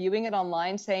people reviewing it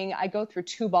online saying, I go through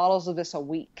 2 bottles of this a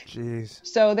week. Jeez.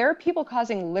 So there are people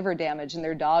causing liver damage in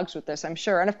their dogs with this, I'm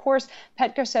sure. And of course,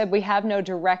 Petco said we have no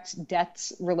direct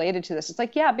deaths related to this. It's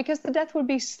like, yeah, because the death would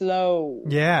be slow.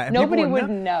 Yeah. And nobody would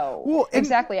know. Well,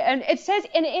 exactly. And it says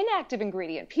an inactive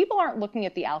ingredient. People aren't looking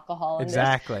at the alcohol in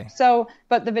exactly. this. So,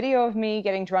 but the video of me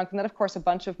getting drunk, and then of course a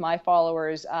bunch of my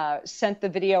followers sent the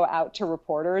video out to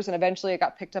reporters, and eventually it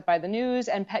got picked up by the news.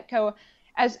 And Petco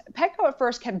at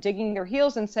first kept digging their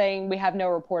heels and saying we have no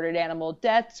reported animal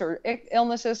deaths or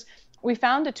illnesses, we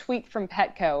found a tweet from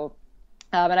Petco.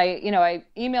 And I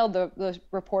emailed the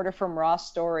reporter from Raw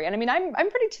Story. And I mean, I'm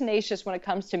pretty tenacious when it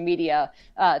comes to media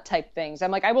type things.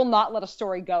 I'm like, I will not let a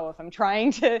story go if I'm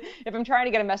trying to get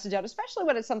a message out, especially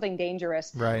when it's something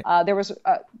dangerous. Right. There was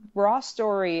Raw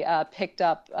Story picked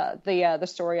up the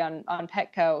story on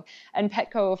Petco, and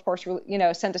Petco, of course,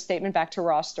 sent a statement back to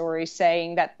Raw Story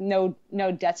saying that no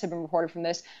deaths have been reported from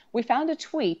this. We found a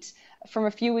tweet from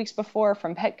a few weeks before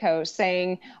from Petco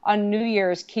saying on New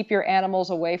Year's, keep your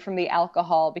animals away from the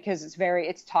alcohol because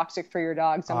it's toxic for your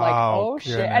dogs. I'm like, oh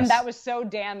shit. And that was so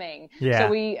damning. Yeah.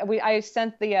 So I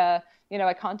sent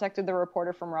I contacted the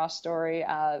reporter from Raw Story,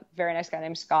 very nice guy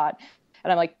named Scott.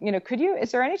 And I'm like,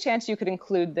 is there any chance you could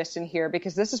include this in here?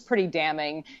 Because this is pretty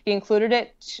damning. He included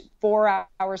it. 4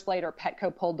 hours later,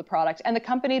 Petco pulled the product, and the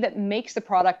company that makes the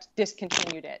product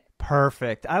discontinued it.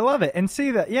 Perfect. I love it. And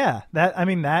see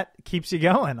that keeps you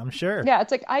going, I'm sure. Yeah,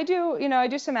 it's like I do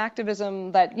some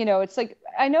activism that, it's like,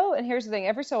 I know, and here's the thing,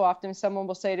 every so often someone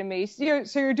will say to me,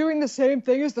 so you're doing the same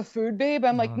thing as the Food Babe?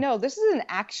 I'm like, no, this is an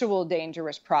actual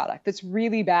dangerous product that's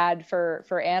really bad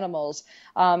for animals.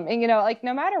 And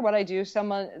no matter what I do,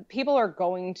 people are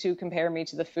going to compare me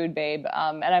to the Food Babe.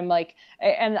 And I'm like,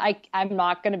 and I'm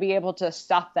not going to be able to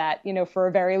stop that, for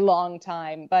a very long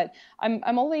time. But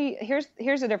I'm only, here's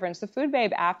the difference. The Food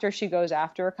Babe, after she goes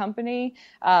after a company,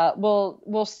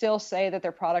 will still say that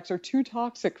their products are too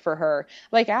toxic for her.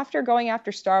 Like after going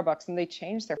after Starbucks, and they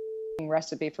changed their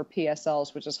recipe for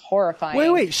PSLs, which is horrifying.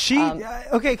 Wait,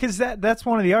 okay, because that's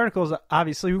one of the articles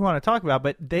obviously we want to talk about,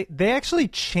 but they actually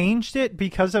changed it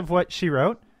because of what she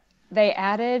wrote. They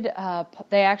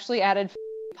actually added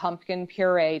pumpkin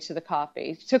puree to the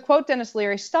coffee. To quote Dennis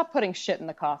Leary, stop putting shit in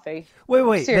the coffee.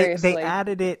 Wait, seriously. they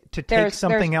added it to take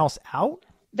something else out?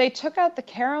 They took out the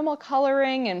caramel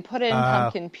coloring and put in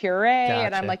pumpkin puree, gotcha.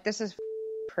 and I'm like, this is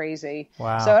crazy.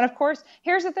 Wow. So, and of course,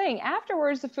 here's the thing.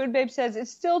 Afterwards, the Food Babe says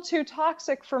it's still too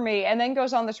toxic for me, and then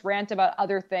goes on this rant about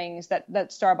other things that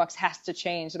Starbucks has to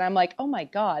change. And I'm like, oh my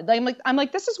God. I'm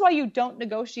like, this is why you don't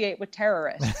negotiate with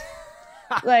terrorists.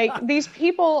 Like these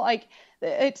people,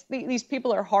 these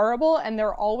people are horrible, and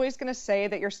they're always going to say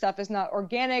that your stuff is not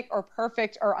organic or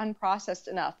perfect or unprocessed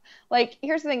enough. Like,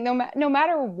 here's the thing. No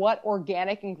matter what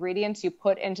organic ingredients you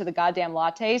put into the goddamn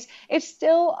lattes, it's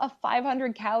still a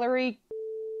 500-calorie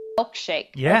milkshake.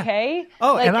 Yeah. Okay.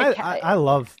 Oh, and I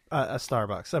love a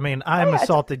Starbucks. I mean, I'm a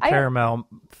salted caramel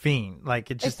fiend.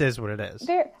 Like, it just is what it is.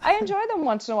 I enjoy them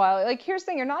once in a while. Like, here's the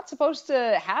thing: you're not supposed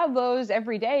to have those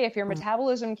every day if your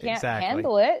metabolism can't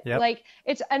handle it. Yep. Like,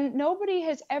 and nobody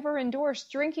has ever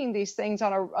endorsed drinking these things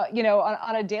on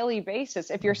a daily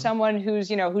basis. If you're someone who's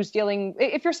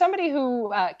somebody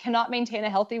who cannot maintain a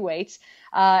healthy weight,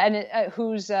 and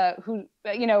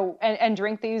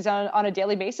drink these on a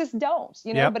daily basis, don't.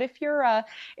 Yep. But if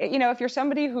you're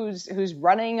somebody who's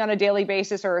running on a daily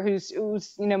basis, or whose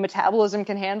metabolism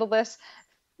can handle this,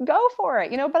 go for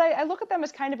it. But I look at them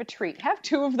as kind of a treat. Have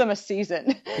 2 of them a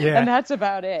season, and that's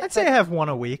about it. I'd say I have 1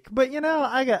 a week, but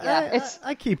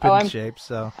I keep in shape.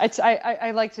 So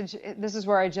I like to. This is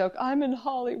where I joke. I'm in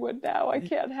Hollywood now. I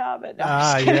can't have it. No,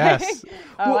 I'm just yes. kidding.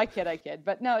 Oh, I kid.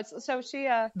 But no, it's so she.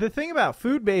 The thing about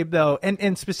Food Babe, though,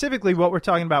 and specifically what we're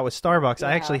talking about with Starbucks,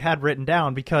 I actually had written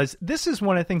down, because this is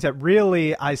one of the things that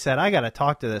really I said I got to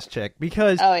talk to this chick,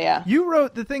 because you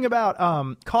wrote the thing about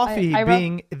coffee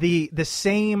being the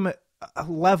same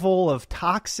level of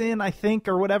toxin, I think,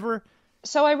 or whatever.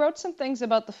 So I wrote some things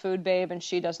about the Food Babe, and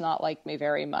she does not like me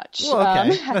very much. Well,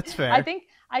 okay, that's fair. I think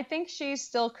I think she's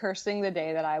still cursing the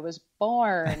day that I was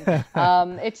born.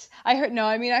 I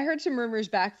heard some rumors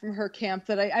back from her camp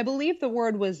that I believe the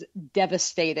word was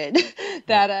devastated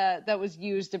that was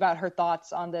used about her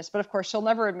thoughts on this. But of course, she'll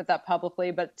never admit that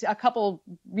publicly. But a couple,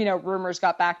 rumors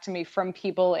got back to me from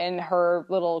people in her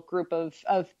little group of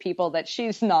people that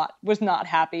was not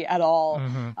happy at all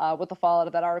with the fallout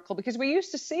of that article, because we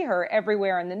used to see her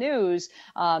everywhere in the news,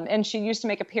 and she used to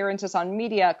make appearances on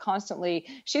media constantly.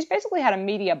 She's basically had a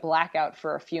media blackout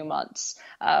for a few months.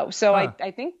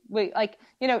 I think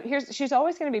she's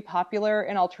always going to be popular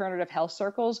in alternative health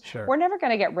circles. Sure. We're never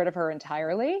going to get rid of her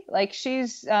entirely. Like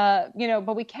she's,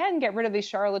 but we can get rid of these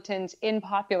charlatans in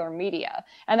popular media,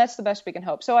 and that's the best we can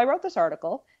hope. So I wrote this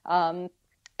article, and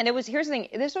here's the thing,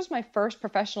 this was my first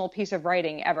professional piece of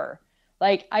writing ever.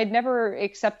 Like I'd never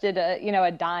accepted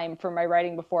a dime for my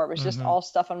writing before. It was just all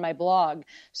stuff on my blog.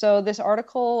 So this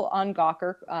article on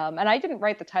Gawker, and I didn't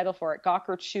write the title for it.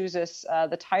 Gawker chooses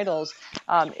the titles.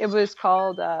 It was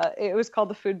called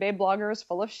The Food Babe Blogger is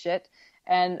Full of Shit.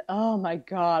 And oh my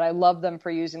God, I love them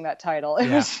for using that title. It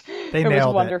was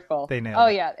wonderful. They nailed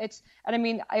it. Yeah,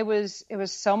 it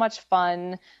was so much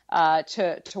fun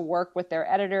to work with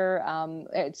their editor.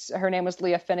 Her name was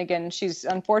Leah Finnegan. She's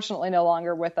unfortunately no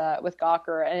longer with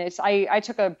Gawker, and I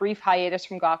took a brief hiatus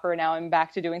from Gawker. Now I'm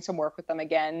back to doing some work with them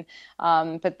again.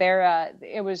 But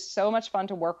it was so much fun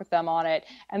to work with them on it.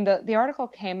 And the article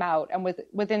came out, and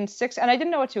within 6, and I didn't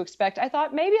know what to expect. I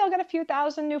thought maybe I'll get a few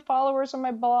thousand new followers on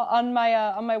my blog, on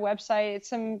my website. It's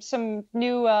some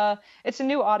new it's a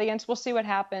new audience. We'll see what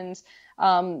happens.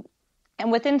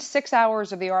 And within 6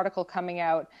 hours of the article coming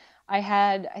out, I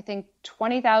had, I think,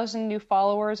 20,000 new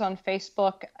followers on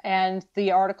Facebook, and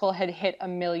the article had hit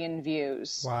 1 million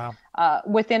views. Wow.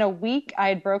 Within a week, I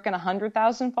had broken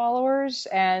 100,000 followers,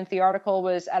 and the article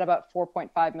was at about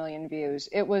 4.5 million views.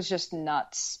 It was just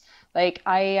nuts. Like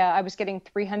I was getting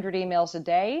 300 emails a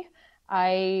day.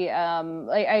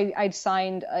 I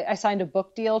signed a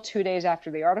book deal 2 days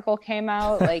after the article came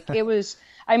out. Like it was,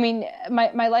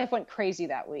 my life went crazy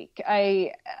that week.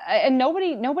 And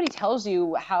nobody tells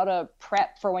you how to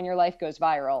prep for when your life goes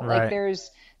viral. Right. Like it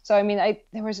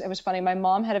was funny. My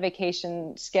mom had a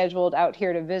vacation scheduled out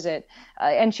here to visit,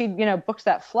 and she, booked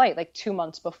that flight like 2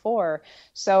 months before.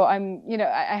 So I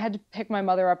had to pick my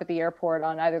mother up at the airport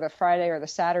on either the Friday or the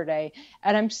Saturday.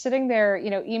 And I'm sitting there,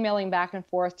 emailing back and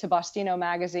forth to Bostino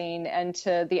magazine and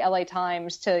to the LA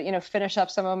Times to, finish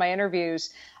up some of my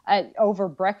interviews over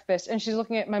breakfast. And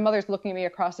my mother's looking at me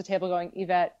across the table going,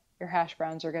 Yvette, your hash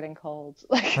browns are getting cold.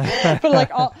 I'd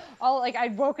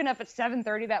woken up at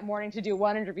 7:30 that morning to do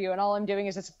one interview, and all I'm doing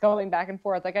is just going back and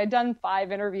forth. Like I'd done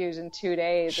 5 interviews in 2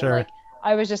 days. Sure. And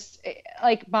I was just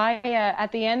at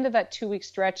the end of that 2-week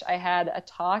stretch, I had a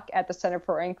talk at the Center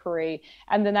for Inquiry,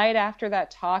 and the night after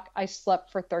that talk, I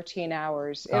slept for 13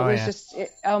 hours.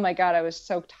 Oh my God, I was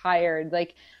so tired.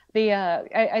 Like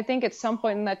I think at some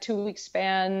point in that 2-week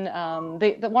span,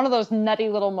 one of those nutty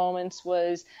little moments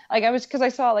was because I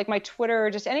saw like my Twitter,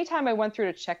 just anytime I went through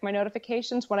to check my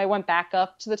notifications, when I went back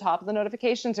up to the top of the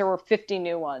notifications, there were 50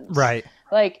 new ones. Right.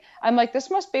 Like, I'm like, this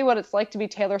must be what it's like to be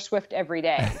Taylor Swift every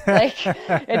day. Like,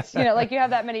 it's, like you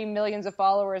have that many millions of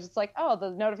followers. It's like, oh,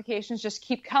 the notifications just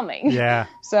keep coming. Yeah.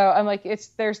 So I'm like,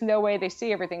 there's no way they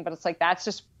see everything, but it's like, that's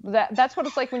what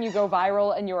it's like when you go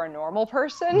viral and you're a normal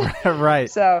person.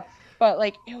 Right. So, but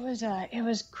like, it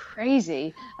was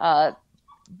crazy.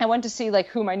 I went to see like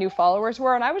who my new followers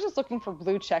were, and I was just looking for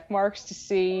blue check marks to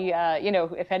see,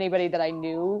 if anybody that I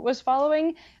knew was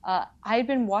following. I'd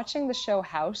been watching the show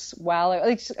House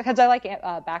because I like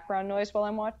background noise while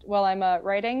I'm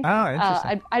writing. Oh,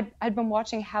 interesting. I'd been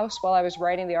watching House while I was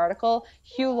writing the article.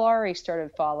 Hugh Laurie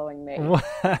started following me. What?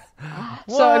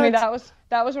 So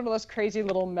that was one of those crazy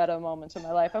little meta moments in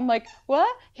my life. I'm like, what?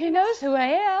 He knows who I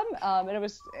am. And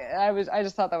I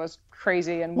just thought that was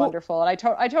crazy and wonderful. And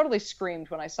I totally screamed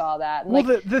when I saw that. And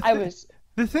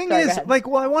the thing is,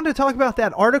 I wanted to talk about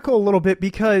that article a little bit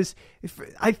because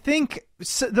I think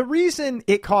the reason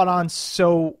it caught on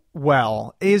so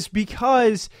well is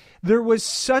because there was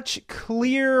such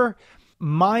clear,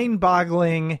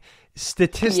 mind-boggling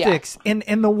statistics,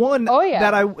 and the one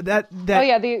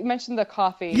they mentioned the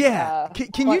coffee. Yeah,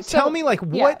 can you tell me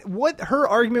what her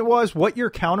argument was, what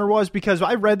your counter was? Because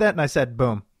I read that and I said,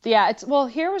 boom, Yeah, well,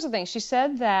 here was the thing. She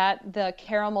said that the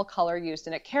caramel color used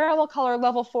in it, caramel color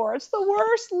level 4, it's the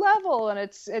worst level, and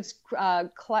it's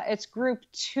group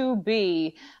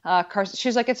 2B.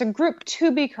 She's like, it's a group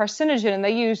 2B carcinogen, and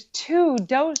they use 2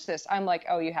 doses. I'm like,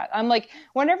 oh, I'm like,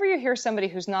 whenever you hear somebody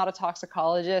who's not a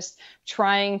toxicologist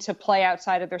trying to play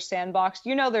outside of their sandbox,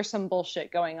 there's some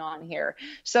bullshit going on here.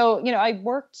 So, I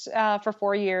worked for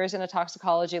 4 years in a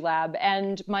toxicology lab,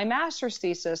 and my master's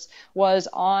thesis was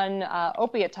on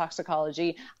opiate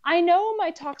toxicology. I know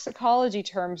my toxicology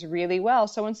terms really well.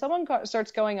 So when someone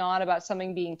starts going on about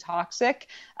something being toxic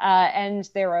and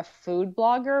they're a food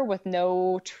blogger with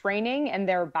no training and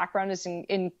their background is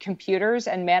in computers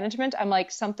and management, I'm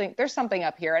like, there's something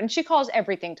up here. And she calls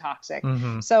everything toxic.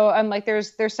 Mm-hmm. So I'm like,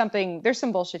 there's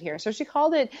some bullshit here. So she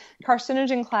called it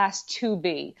carcinogen class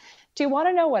 2B. Do you want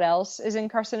to know what else is in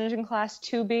carcinogen class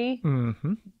 2B?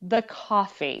 Mm-hmm. The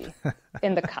coffee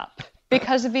in the cup,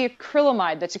 because of the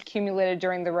acrylamide that's accumulated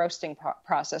during the roasting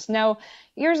process. Now,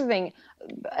 here's the thing.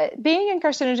 Being in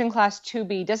carcinogen class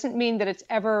 2B doesn't mean that it's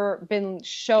ever been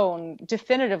shown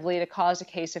definitively to cause a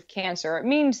case of cancer. It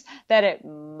means that it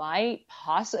might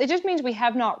possibly, it just means we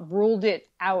have not ruled it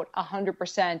out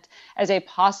 100% as a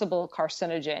possible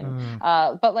carcinogen.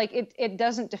 But like it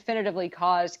doesn't definitively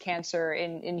cause cancer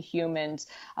in humans.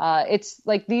 It's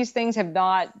like these things have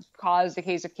not caused a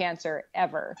case of cancer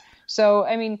ever. So,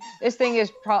 I mean, this thing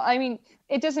is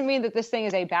it doesn't mean that this thing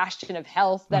is a bastion of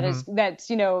health that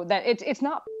it's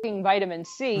not vitamin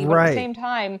C, but at the same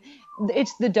time,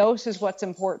 it's the dose is what's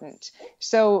important.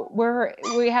 So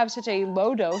we have such a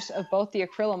low dose of both the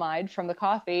acrylamide from the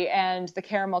coffee and the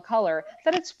caramel color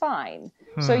that it's fine.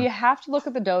 So you have to look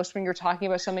at the dose when you're talking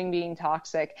about something being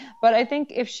toxic. But I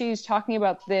think if she's talking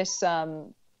about this,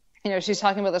 she's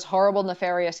talking about this horrible,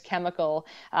 nefarious chemical,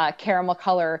 caramel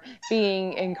color,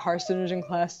 being in carcinogen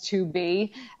class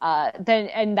 2B,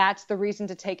 and that's the reason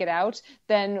to take it out,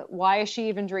 then why is she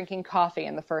even drinking coffee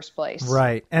in the first place?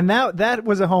 Right. And that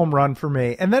was a home run for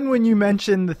me. And then when you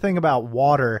mentioned the thing about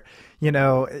water, you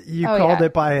called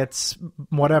it by its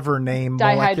whatever name,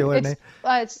 molecular name.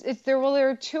 There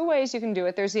are 2 ways you can do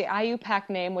it. There's the IUPAC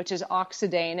name, which is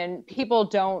oxidane, and people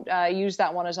don't use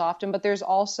that one as often, but there's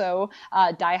also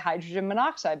dihydrogen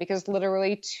monoxide, because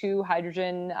literally 2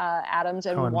 hydrogen atoms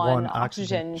and one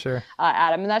oxygen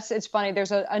atom. And it's funny.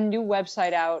 There's a new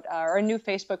website out, or a new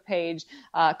Facebook page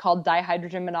called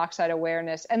Dihydrogen Monoxide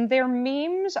Awareness, and their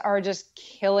memes are just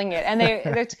killing it. And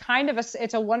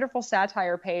it's a wonderful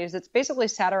satire page that's basically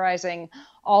satirizing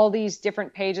all these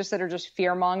different pages that are just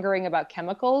fear-mongering about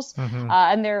chemicals.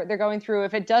 And they're going through,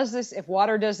 if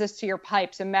water does this to your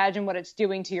pipes, imagine what it's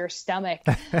doing to your stomach.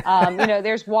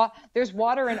 There's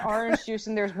water in orange juice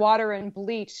and there's water in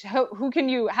bleach. How can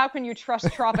you trust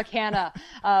Tropicana?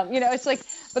 It's like,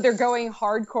 but they're going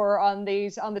hardcore on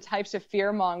the types of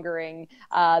fear-mongering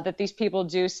that these people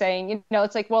do, saying,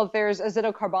 it's like, well, there's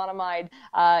azidocarbonamide,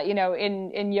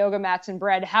 in yoga mats and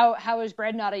bread. How is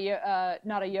bread not a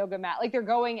yoga mat? Like,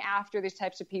 they're going after these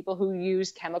types of people who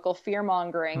use chemical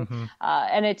fear-mongering.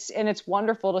 And it's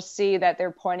wonderful to see that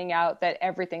they're pointing out that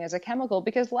everything is a chemical,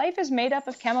 because life is made up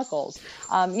of chemicals.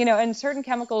 And certain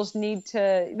chemicals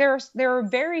there are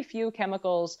very few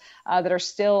chemicals that are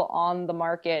still on the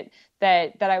market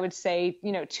that I would say,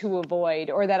 to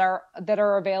avoid, or that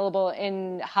are available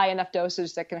in high enough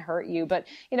dosage that can hurt you. But,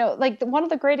 one of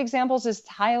the great examples is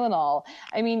Tylenol.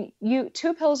 I mean,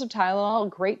 2 pills of Tylenol,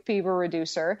 great fever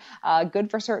reducer, good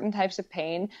for certain types of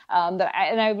pain, and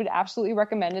I would absolutely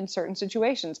recommend in certain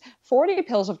situations. 40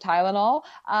 pills of Tylenol,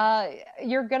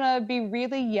 you're going to be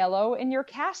really yellow in your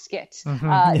casket.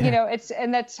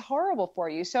 And that's horrible for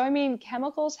you. So, I mean,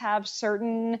 chemicals have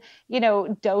certain,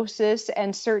 doses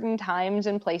and certain times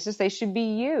and places they should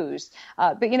be used.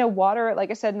 But water, like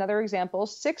I said, another example,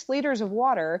 6 liters of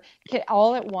water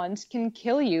all at once can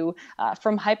kill you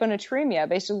from hyponatremia.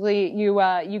 Basically,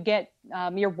 you get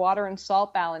your water and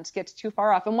salt balance gets too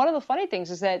far off. And one of the funny things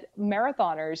is that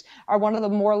marathoners are one of the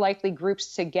more likely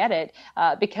groups to get it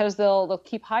because they'll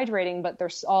keep hydrating, but their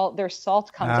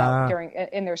salt comes out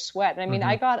in their sweat. And I mean,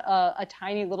 I got a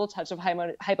tiny little touch of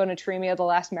hyponatremia the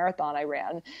last marathon I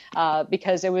ran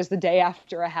because it was the day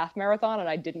after a half marathon and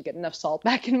I didn't get enough salt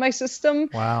back in my system.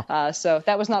 Wow. So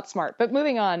that was not smart. But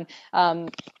moving on.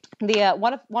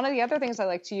 One of the other things I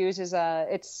like to use is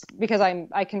it's because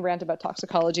I can rant about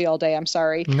toxicology all day. I'm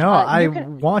sorry. No, I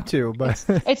want to, but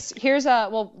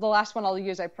the last one I'll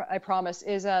use, I promise,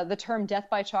 is the term death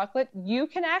by chocolate. You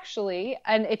can actually,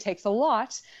 and it takes a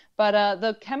lot, but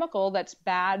the chemical that's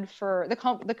bad for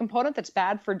the component that's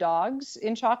bad for dogs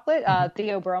in chocolate,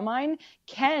 theobromine,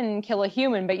 can kill a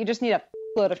human, but you just need a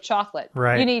load of chocolate.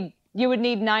 Right. You need You would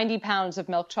need 90 pounds of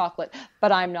milk chocolate,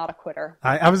 but I'm not a quitter.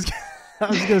 I was I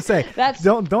was gonna say,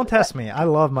 don't test me. I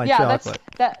love my chocolate.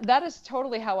 That is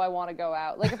totally how I want to go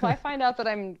out. Like if I find out that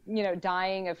I'm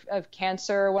dying of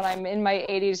cancer when I'm in my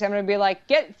 80s, I'm gonna be like,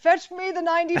 fetch me the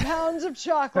 90 pounds of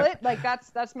chocolate. Like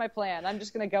that's my plan. I'm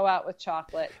just gonna go out with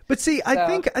chocolate. But see, I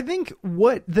think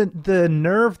what the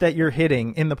nerve that you're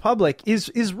hitting in the public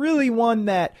is really one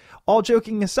that, all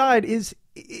joking aside,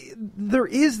 there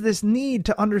is this need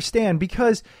to understand,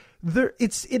 because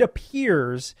it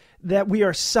appears that we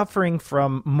are suffering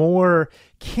from more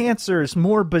cancers,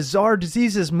 more bizarre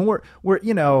diseases,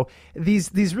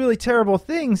 these really terrible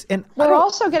things, and we're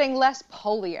also getting less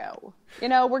polio.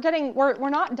 We're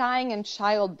not dying in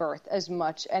childbirth as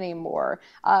much anymore.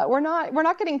 We're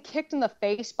not getting kicked in the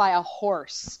face by a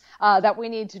horse that we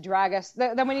need to drive us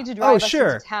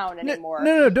into town anymore.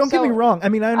 No, don't get me wrong. I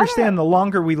mean, I understand the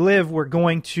longer we live, we're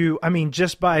going to,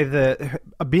 just by the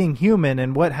being human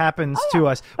and what happens to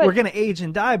us, we're going to age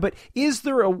and die. But is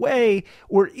there a way,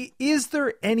 or is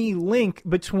there any link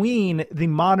between the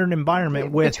modern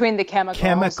environment between the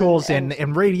chemicals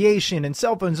and radiation and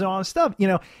cell phones and all this stuff,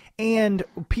 and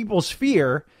people's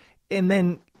fear, and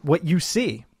then what you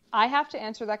see? I have to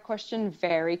answer that question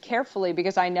very carefully,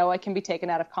 because I know I can be taken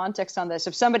out of context on this.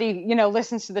 If somebody,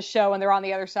 listens to the show and they're on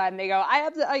the other side and they go,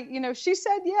 she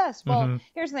said yes. Well,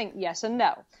 here's the thing. Yes and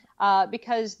no.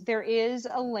 Because there is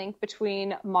a link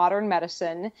between modern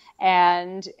medicine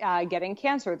and getting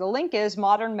cancer. The link is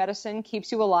modern medicine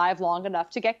keeps you alive long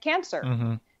enough to get cancer.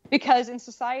 Mm-hmm. Because in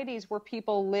societies where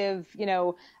people live,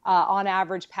 on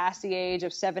average past the age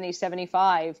of 70,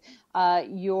 75,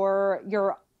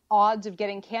 your odds of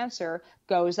getting cancer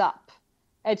goes up.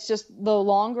 It's just the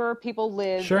longer people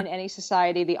live in any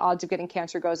society, the odds of getting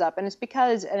cancer goes up. And it's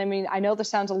because, I know this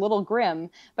sounds a little grim,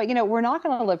 but, we're not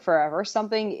going to live forever.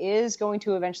 Something is going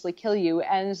to eventually kill you.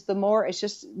 And the more it's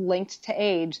just linked to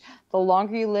age, the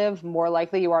longer you live, more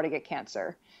likely you are to get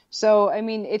cancer. So,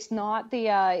 it's not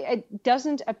it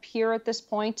doesn't appear at this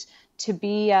point to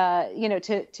be,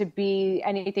 to be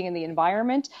anything in the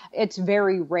environment. It's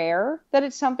very rare that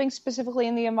it's something specifically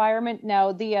in the environment.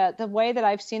 Now, the way that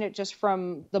I've seen it, just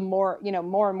from the more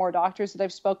and more doctors that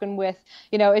I've spoken with,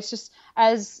 it's just,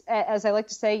 as I like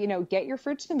to say, get your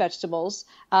fruits and vegetables,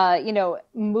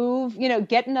 move,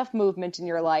 get enough movement in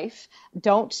your life.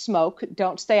 Don't smoke.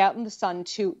 Don't stay out in the sun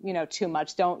too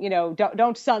much. Don't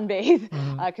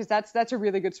sunbathe, because that's a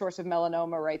really good source of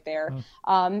melanoma right there.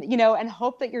 And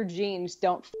hope that your genes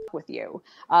don't f with you,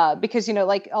 because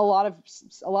like a lot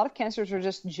of cancers are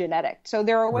just genetic. So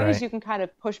there are ways you can kind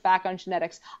of push back on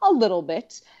genetics a little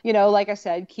bit. Like I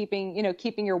said,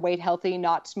 keeping your weight healthy,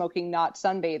 not smoking, not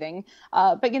sunbathing.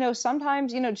 But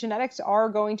sometimes genetics are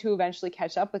going to eventually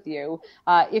catch up with you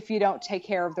if you don't take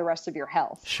care of the rest of your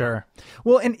health. Sure.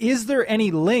 Well, and is there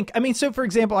any link? So for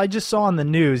example, I just saw on the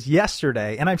news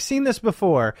yesterday, and I've seen this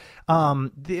before,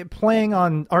 playing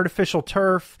on artificial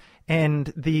turf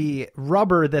and the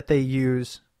rubber that they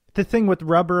use, the thing with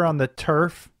rubber on the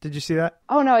turf. Did you see that?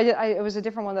 Oh no, it was a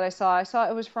different one that I saw. I saw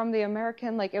it was from the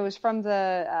American, it was from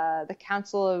the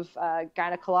Council of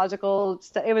Gynecological.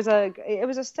 It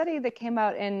was a study that came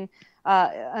out in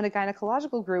a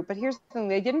gynecological group. But here's the thing: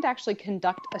 they didn't actually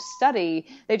conduct a study.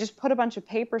 They just put a bunch of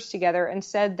papers together and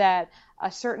said that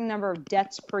a certain number of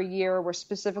deaths per year were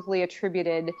specifically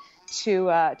attributed to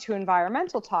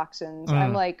environmental toxins.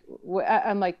 I'm like,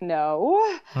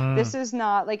 no, this is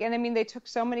not and they took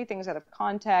so many things out of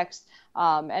context,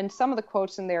 and some of the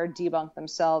quotes in there debunk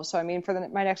themselves. So for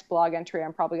my next blog entry,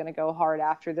 I'm probably going to go hard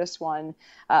after this one,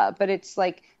 but it's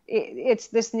it's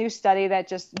this new study that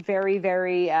just very,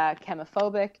 very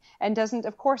chemophobic, and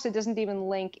it doesn't even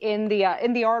link in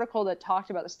the article that talked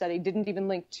about the study, didn't even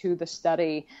link to the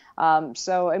study.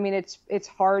 So it's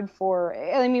hard for,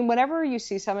 whenever you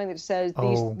see something that says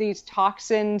these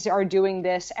toxins are doing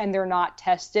this and they're not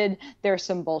tested, there's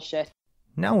some bullshit.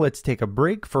 Now let's take a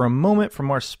break for a moment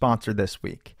from our sponsor this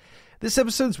week. This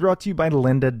episode is brought to you by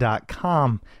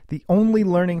lynda.com, the only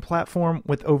learning platform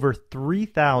with over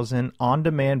 3,000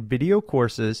 on-demand video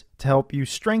courses to help you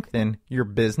strengthen your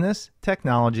business,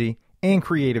 technology, and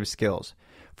creative skills.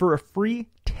 For a free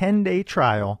 10-day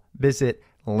trial, visit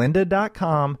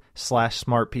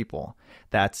lynda.com/smartpeople.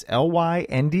 That's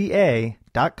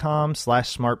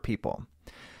lynda.com/smartpeople.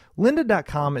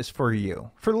 Lynda.com is for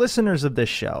you, for listeners of this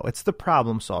show. It's the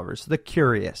problem solvers, the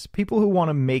curious, people who want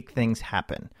to make things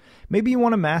happen. Maybe you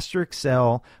want to master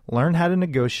Excel, learn how to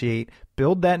negotiate,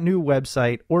 build that new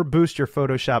website, or boost your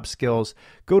Photoshop skills.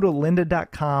 Go to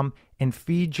lynda.com and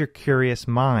feed your curious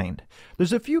mind.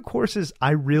 There's a few courses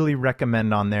I really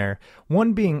recommend on there,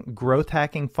 one being Growth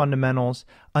Hacking Fundamentals.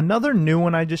 Another new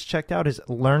one I just checked out is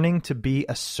Learning to be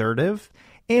Assertive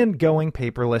and Going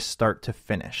Paperless Start to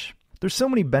Finish. There's so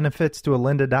many benefits to a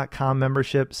lynda.com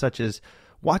membership, such as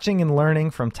watching and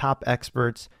learning from top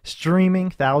experts,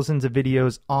 streaming thousands of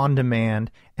videos on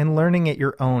demand, and learning at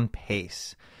your own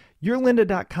pace. Your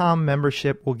lynda.com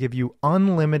membership will give you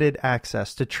unlimited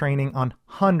access to training on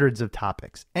hundreds of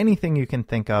topics, anything you can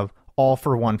think of, all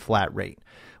for one flat rate.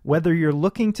 Whether you're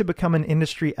looking to become an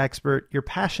industry expert, you're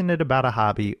passionate about a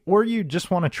hobby, or you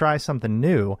just want to try something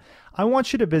new, I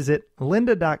want you to visit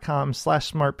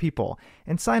lynda.com/smartpeople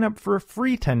and sign up for a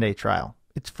free 10-day trial.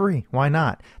 It's free. Why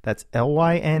not? That's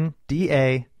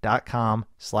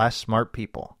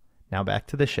lynda.com/smartpeople. Now back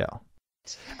to the show.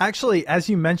 Actually, as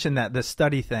you mentioned the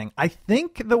study thing, I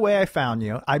think the way I found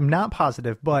you, I'm not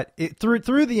positive, but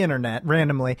through the internet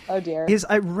randomly, is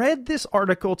I read this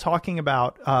article talking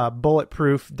about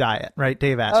bulletproof diet, right?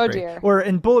 Dave Asprey, or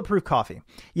in bulletproof coffee.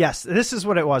 Yes, this is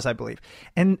what it was, I believe.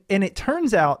 And it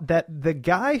turns out that the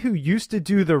guy who used to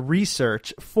do the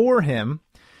research for him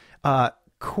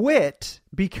quit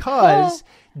because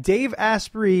Dave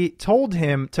Asprey told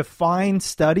him to find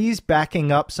studies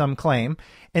backing up some claim.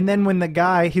 And then when the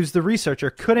guy, he was the researcher,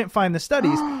 couldn't find the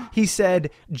studies, he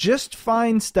said, just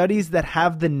find studies that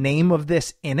have the name of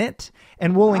this in it,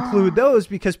 and we'll include those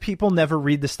because people never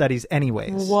read the studies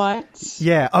anyways. What?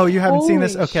 Yeah. Oh, you haven't seen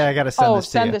this? Okay, I got to send this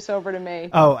to you. Send this over to me.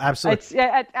 Oh, absolutely.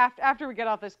 After we get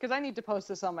off this, because I need to post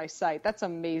this on my site. That's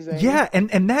amazing. Yeah,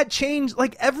 and that changed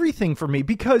like everything for me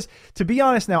because, to be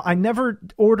honest now, I never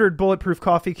ordered bulletproof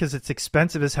coffee because it's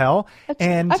expensive as hell.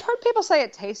 And I've heard people say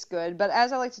it tastes good, but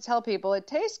as I like to tell people, it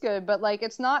tastes good, but like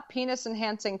it's not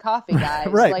penis-enhancing coffee, guys.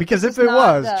 Right, like, because if it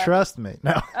was, trust me.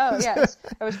 No. Oh, yes.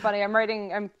 It was funny.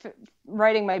 I'm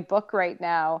writing my book right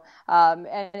now, and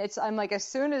I'm like, as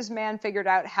soon as man figured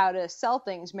out how to sell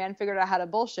things, man figured out how to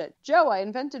bullshit. Joe, I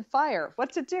invented fire.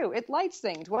 What's it do? It lights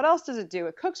things. What else does it do?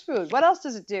 It cooks food. What else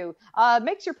does it do?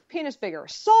 Makes your penis bigger.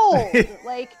 Sold.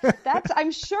 Like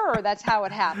I'm sure that's how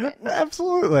it happened.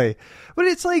 Absolutely. But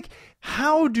it's like,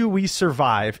 how do we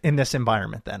survive in this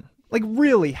environment then? Like,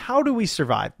 really, how do we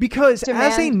survive? Because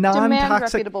as a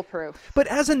reputable proof. But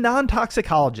as a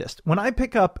non-toxicologist, when I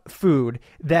pick up food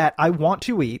that I want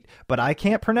to eat, but I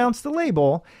can't pronounce the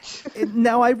label,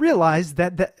 now I realize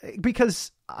that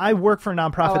because I work for a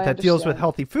nonprofit that deals with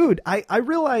healthy food, I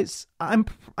realize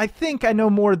I think I know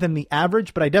more than the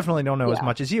average, but I definitely don't know as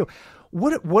much as you.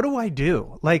 What do I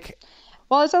do? Like,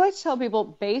 well, as I like to tell people,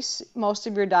 base most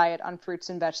of your diet on fruits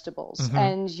and vegetables,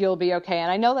 and you'll be okay. And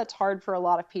I know that's hard for a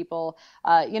lot of people,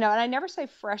 and I never say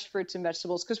fresh fruits and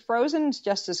vegetables because frozen's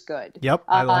just as good. Yep,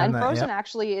 I learned and frozen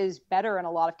actually is better in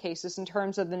a lot of cases in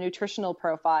terms of the nutritional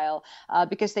profile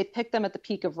because they pick them at the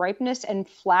peak of ripeness and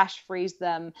flash freeze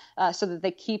them so that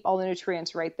they keep all the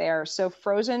nutrients right there. So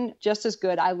frozen, just as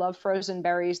good. I love frozen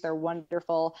berries. They're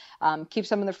wonderful. Keep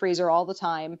some in the freezer all the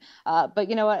time. But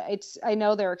you know what? I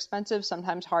know they're expensive, sometimes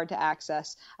hard to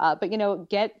access. But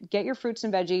get your fruits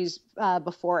and veggies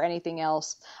before anything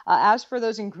else. As for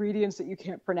those ingredients that you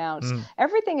can't pronounce,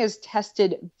 everything is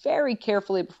tested very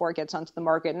carefully before it gets onto the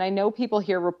market. And I know people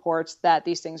hear reports that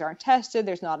these things aren't tested.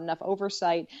 There's not enough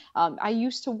oversight. I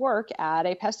used to work at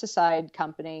a pesticide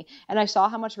company, and I saw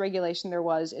how much regulation there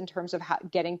was in terms of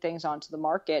getting things onto the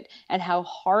market and how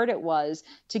hard it was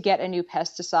to get a new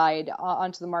pesticide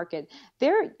onto the market.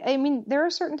 There are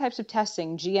certain types of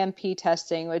testing, GMP testing,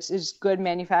 which is good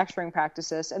manufacturing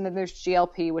practices, and then there's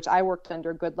GLP, which I worked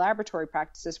under, good laboratory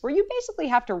practices, where you basically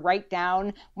have to write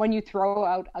down when you throw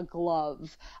out a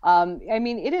glove.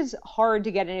 It is hard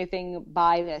to get anything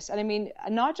by this. And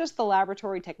not just the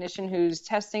laboratory technician who's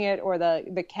testing it or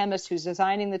the chemist who's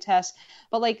designing the test,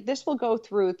 but like this will go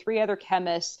through 3 other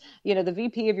chemists, the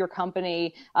VP of your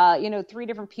company, 3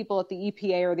 different people at the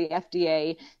EPA or the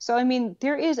FDA. So,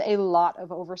 there is a lot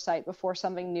of oversight before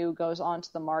something new goes onto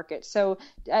the market. So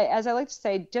as I like to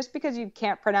say, just because you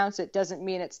can't pronounce it doesn't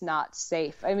mean it's not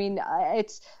safe.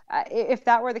 If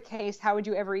that were the case, how would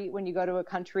you ever eat when you go to a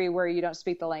country where you don't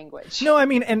speak the language? No,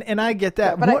 and I get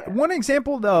that. One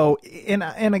example though,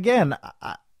 and again,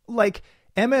 like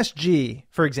MSG,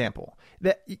 for example,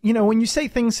 that, when you say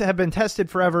things have been tested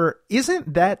forever,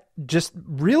 isn't that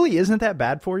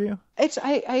bad for you?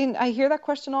 I hear that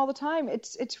question all the time.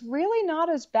 It's really not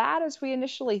as bad as we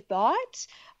initially thought.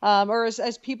 or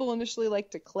as people initially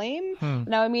like to claim.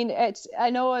 Now, I mean, I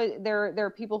know there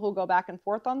are people who go back and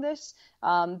forth on this,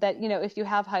 that, if you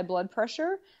have high blood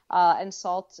pressure, and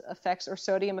salt affects or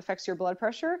sodium affects your blood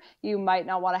pressure, you might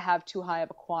not want to have too high of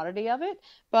a quantity of it.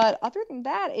 But other than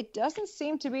that, it doesn't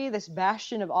seem to be this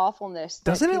bastion of awfulness.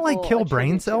 Doesn't it like kill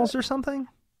brain cells or something?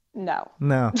 No.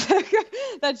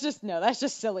 That's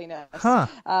just silliness.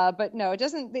 But no, it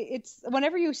doesn't. It's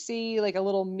whenever you see like a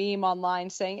little meme online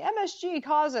saying MSG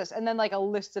causes, and then like a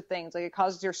list of things, like it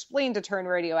causes your spleen to turn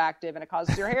radioactive, and it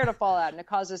causes your hair to fall out, and it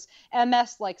causes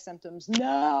MS-like symptoms.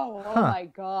 No, oh my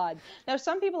God. Now,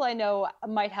 some people I know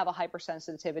might have a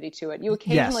hypersensitivity to it. You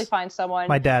occasionally find someone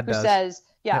my dad who does. says,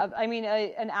 I mean,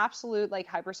 an absolute like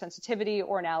hypersensitivity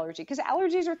or an allergy, because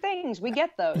allergies are things, we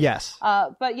get those. Yes.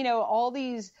 But all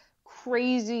these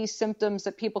crazy symptoms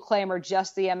that people claim are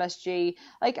just the MSG.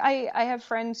 Like I have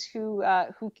friends who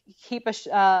keep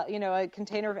a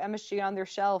container of MSG on their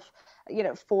shelf,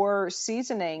 for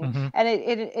seasoning, and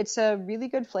it's a really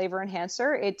good flavor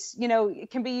enhancer. It's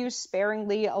it can be used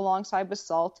sparingly alongside with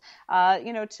salt, like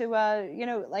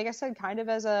I said, kind of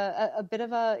as a bit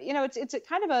of a it's a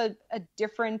kind of a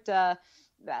different.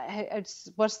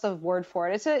 What's the word for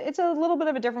it? It's a little bit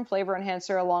of a different flavor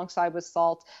enhancer alongside with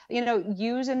salt.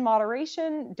 Use in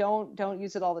moderation. Don't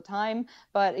use it all the time.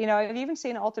 But I've even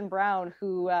seen Alton Brown,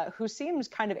 who seems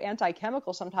kind of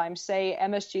anti-chemical sometimes, say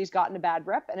MSG's gotten a bad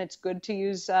rep and it's good to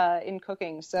use in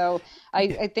cooking. So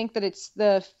I think that it's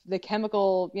the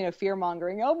chemical fear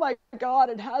mongering. Oh my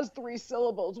God, it has 3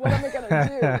 syllables. What am I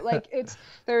gonna do? Like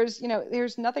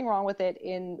there's nothing wrong with it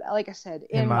in, like I said,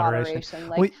 in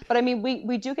moderation. But I mean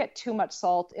we do get too much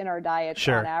salt in our diet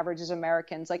on average as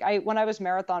Americans. Like when I was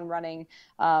marathon running,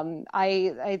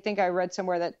 I think I read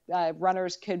somewhere that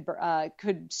runners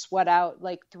could sweat out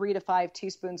like 3 to 5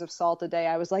 teaspoons of salt a day.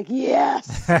 I was like,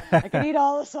 yes, I can eat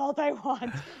all the salt I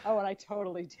want. Oh, and I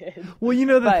totally did. Well,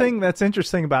 the thing that's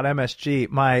interesting about MSG,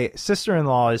 my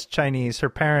sister-in-law is Chinese. Her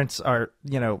parents are,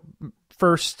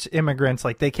 first immigrants,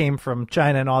 like they came from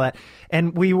China and all that.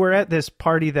 And we were at this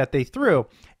party that they threw,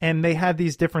 and they had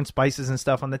these different spices and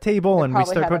stuff on the table. And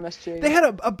they had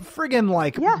a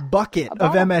friggin' bucket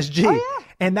of MSG. Oh, yeah.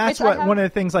 And that's one of the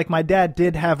things, like my dad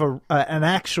did have an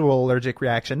actual allergic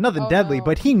reaction, nothing deadly,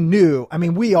 but he knew. I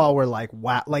mean, we all were like,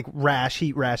 wow, like rash,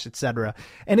 heat rash, etc.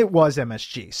 And it was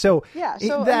MSG. So,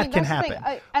 that can happen.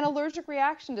 An allergic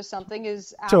reaction to something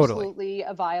is absolutely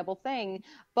a viable thing,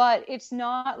 but it's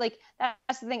not like,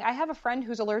 that's the thing. I have a friend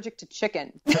who's allergic to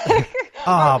chicken.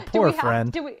 Poor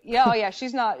friend.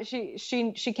 She's not,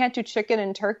 she can't do chicken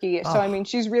and turkey. So, I mean,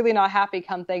 she's really not happy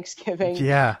come Thanksgiving.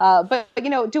 Yeah. But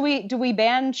do we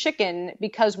ban chicken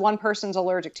because one person's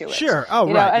allergic to it? Sure.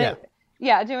 Oh, right.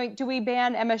 Yeah. Do we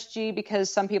ban MSG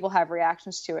because some people have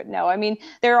reactions to it? No. I mean,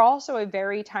 there are also a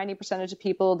very tiny percentage of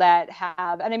people that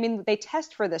have, and I mean, they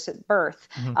test for this at birth,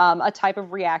 a type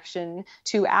of reaction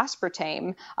to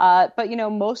aspartame. But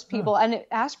most people, and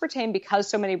aspartame, because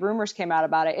so many rumors came out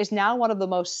about it, is now one of the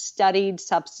most studied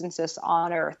substances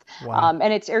on Earth. Wow.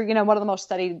 And it's one of the most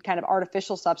studied kind of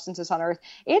artificial substances on Earth.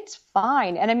 It's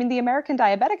fine. And I mean, the American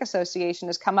Diabetic Association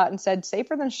has come out and said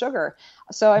safer than sugar.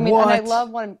 So I mean, and I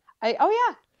love when.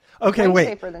 Okay,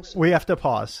 wait. We have to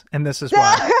pause, and this is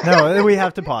why. No, we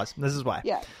have to pause. This is why.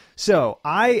 Yeah. So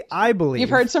I believe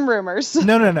you've heard some rumors.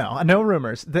 No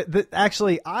rumors.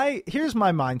 Actually, here's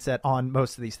my mindset on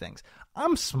most of these things.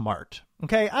 I'm smart.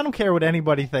 Okay, I don't care what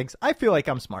anybody thinks. I feel like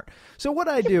I'm smart. So what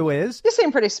I do is you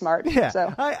seem pretty smart. Yeah.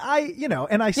 So You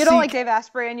don't like Dave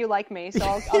Asprey and you like me, so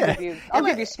I'll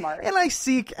give you smart. And I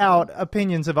seek out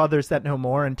opinions of others that know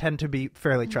more and tend to be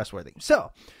fairly trustworthy.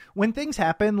 So when things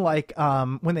happen, like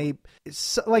when they,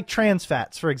 like trans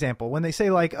fats, for example, when they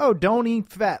say like, oh, don't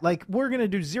eat fat, like we're going to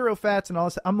do 0 fats and all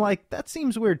this, I'm like, that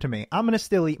seems weird to me. I'm going to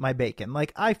still eat my bacon.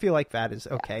 Like, I feel like fat is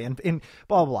okay. And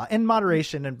blah, blah, blah, in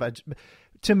moderation. And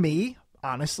to me,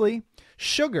 honestly,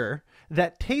 sugar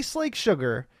that tastes like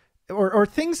sugar, or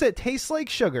things that taste like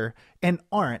sugar and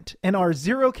aren't, and are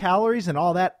 0 calories and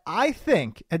all that, I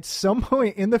think at some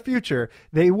point in the future,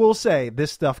 they will say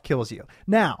this stuff kills you.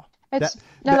 Now,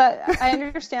 I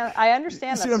understand. I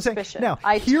understand that suspicion. Now,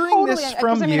 hearing this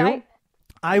from you,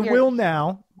 I will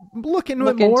now look into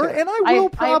it more, and I will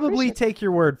probably take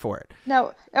your word for it.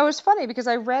 No, it was funny because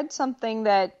I read something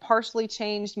that partially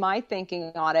changed my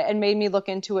thinking on it and made me look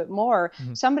into it more.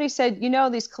 Mm-hmm. Somebody said,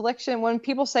 these when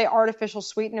people say artificial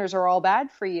sweeteners are all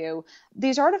bad for you,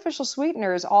 these artificial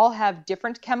sweeteners all have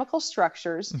different chemical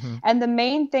structures. Mm-hmm. And the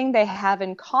main thing they have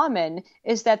in common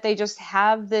is that they just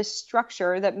have this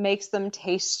structure that makes them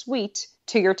taste sweet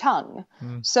to your tongue.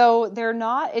 So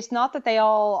it's not that they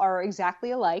all are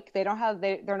exactly alike.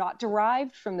 They're not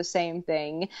derived from the same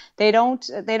thing. They don't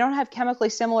have chemically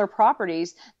similar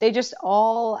properties. They just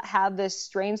all have this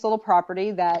strange little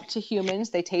property that to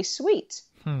humans, they taste sweet.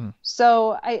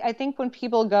 So I think when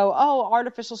people go, oh,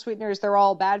 artificial sweeteners, they're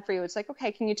all bad for you. It's like,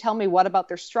 okay, can you tell me what about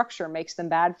their structure makes them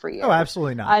bad for you? Oh,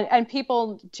 absolutely not. And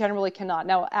people generally cannot.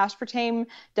 Now, aspartame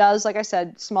does, like I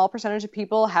said, small percentage of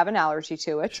people have an allergy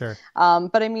to it. Sure.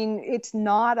 But I mean, it's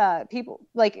not people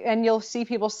like, and you'll see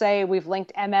people say we've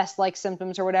linked MS-like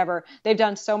symptoms or whatever. They've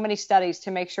done so many studies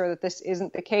to make sure that this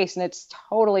isn't the case, and it's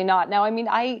totally not. Now, I mean,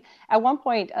 at one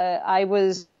point, I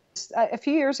was a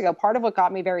few years ago, part of what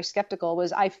got me very skeptical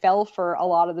was I fell for a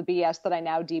lot of the BS that I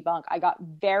now debunk. I got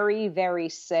very, very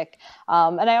sick.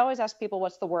 And I always ask people,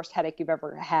 what's the worst headache you've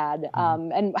ever had?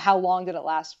 And how long did it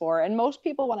last for? And most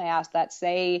people, when I ask that,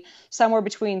 say somewhere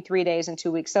between 3 days and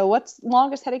 2 weeks. So what's the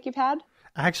longest headache you've had?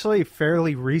 Actually,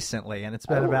 fairly recently, and it's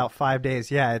been about 5 days.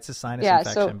 Yeah, it's a sinus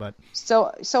infection.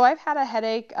 So I've had a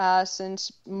headache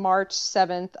since March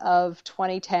 7th of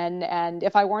 2010, and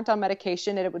if I weren't on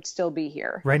medication, it would still be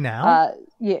here. Right now?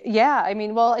 Yeah. I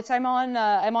mean, well, I'm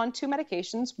on two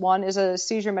medications. One is a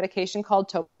seizure medication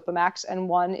called Topamax, and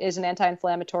one is an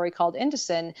anti-inflammatory called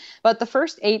Indocin. But the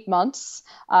first 8 months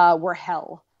were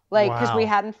hell. Because we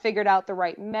hadn't figured out the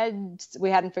right meds, we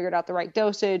hadn't figured out the right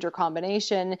dosage or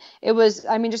combination. It was,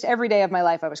 I mean, just every day of my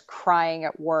life, I was crying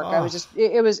at work. I was just,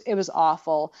 it was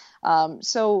awful.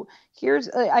 So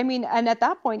and at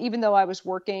that point, even though I was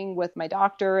working with my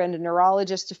doctor and a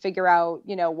neurologist to figure out,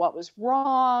 what was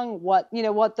wrong, what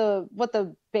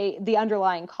the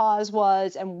underlying cause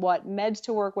was and what meds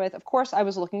to work with. Of course, I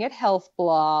was looking at health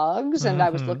blogs and I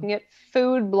was looking at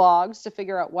food blogs to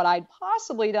figure out what I'd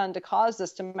possibly done to cause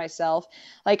this to myself.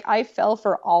 Like, I fell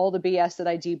for all the BS that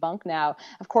I debunk now.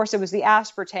 Of course, it was the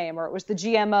aspartame, or it was the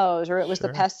GMOs, or it was the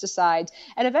pesticides.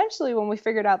 And eventually, when we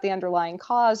figured out the underlying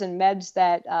cause and meds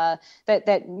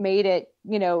that made it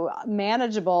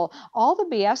manageable, all the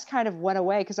BS kind of went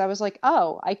away, because I was like,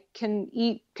 oh, I can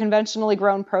eat conventionally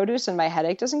grown produce and my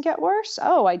headache doesn't get worse.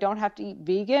 Oh, I don't have to eat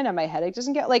vegan and my headache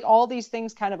doesn't get, like, all these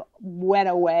things kind of went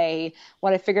away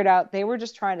when I figured out they were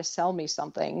just trying to sell me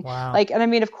something. Wow. And I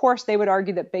mean, of course they would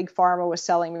argue that Big Pharma was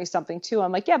selling me something too.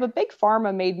 I'm like, yeah, but Big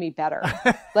Pharma made me better.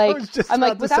 I was just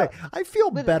about to say, I feel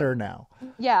better now.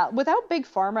 Yeah, without Big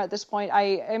Pharma at this point,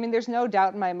 I mean, there's no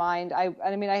doubt in my mind.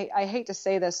 I hate to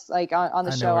say this, like, on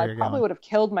the show, I probably would have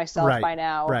killed myself by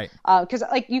now. Right. Because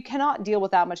you cannot deal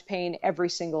with that much pain every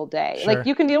single day. Sure. Like,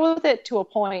 you can deal with it to a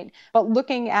point, but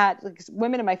looking at, like,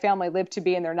 women in my family live to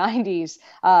be in their 90s,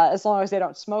 as long as they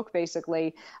don't smoke,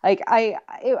 basically. Like,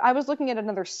 I was looking at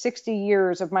another 60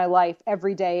 years of my life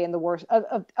every day in the worst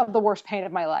of the worst pain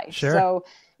of my life. Sure. So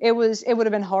it would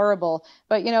have been horrible.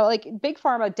 But, like, Big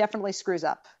Pharma definitely screws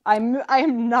up. I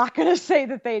am not going to say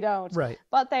that they don't. Right.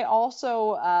 But they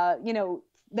also,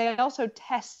 they also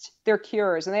test their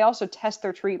cures and they also test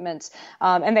their treatments,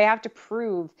 and they have to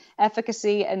prove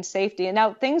efficacy and safety. And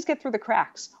now things get through the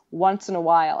cracks once in a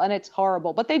while, and it's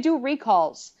horrible. But they do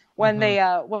recalls when they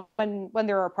when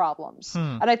there are problems.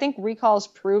 And I think recalls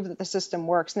prove that the system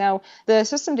works. Now, the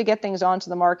system to get things onto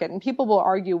the market, and people will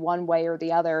argue one way or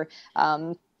the other,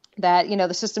 that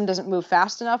the system doesn't move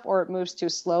fast enough or it moves too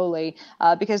slowly,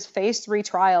 because phase 3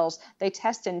 trials, they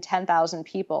test in 10,000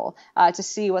 people to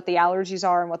see what the allergies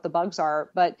are and what the bugs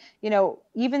are. But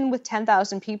even with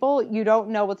 10,000 people, you don't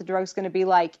know what the drug's going to be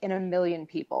like in 1 million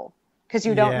people, because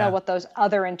you don't know what those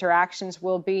other interactions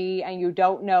will be, and you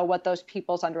don't know what those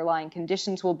people's underlying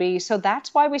conditions will be. So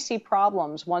that's why we see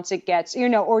problems once it gets,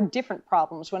 or different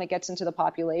problems when it gets into the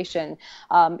population,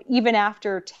 even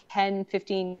after 10,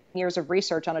 15 years of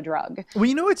research on a drug.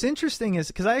 Well, what's interesting is,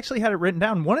 because I actually had it written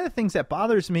down, one of the things that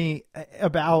bothers me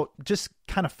about just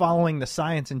kind of following the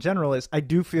science in general is I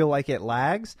do feel like it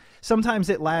lags. Sometimes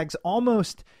it lags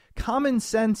almost common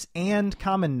sense and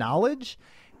common knowledge.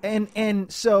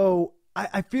 And so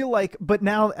I feel like, but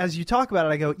now as you talk about it,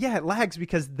 I go, yeah, it lags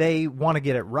because they want to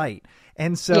get it right.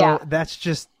 And so that's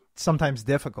just sometimes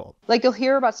difficult. Like, you'll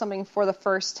hear about something for the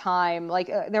first time. Like,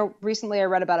 recently I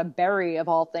read about a berry of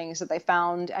all things that they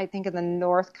found, I think, in the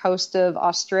north coast of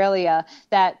Australia,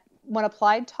 that when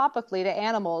applied topically to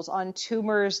animals on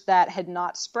tumors that had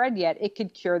not spread yet, it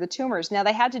could cure the tumors. Now,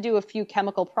 they had to do a few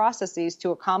chemical processes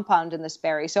to a compound in this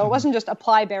berry. So it wasn't just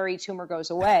apply berry, tumor goes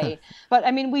away. But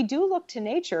I mean, we do look to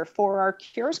nature for our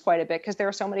cures quite a bit, because there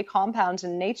are so many compounds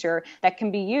in nature that can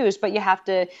be used, but you have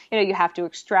to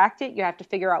extract it. You have to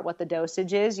figure out what the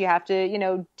dosage is. You have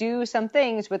to, do some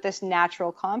things with this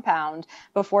natural compound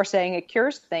before saying it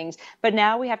cures things. But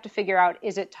now we have to figure out,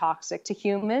 is it toxic to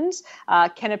humans?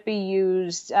 Can it be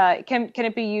used? Can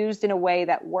it be used in a way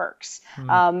that works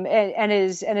and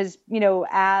is as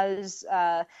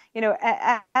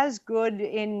good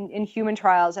in human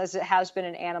trials as it has been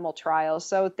in animal trials?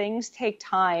 So things take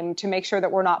time to make sure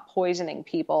that we're not poisoning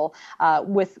people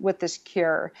with this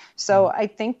cure. So I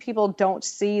think people don't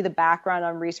see the background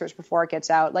on research before it gets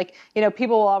out. Like,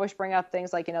 people will always bring up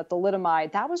things like,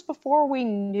 thalidomide. That was before we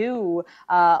knew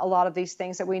a lot of these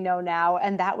things that we know now.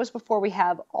 And that was before we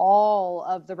have all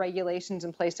of the regulations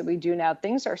in place that we do now.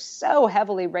 Things are so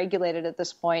heavily regulated at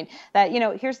this point that,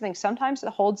 here's the thing. Sometimes it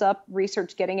holds up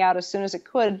research getting out as soon as it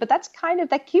could, but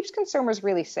that keeps consumers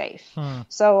really safe.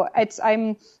 So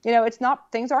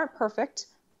things aren't perfect,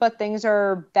 but things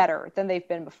are better than they've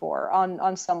been before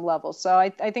on some levels. So I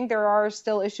think there are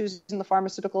still issues in the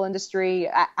pharmaceutical industry,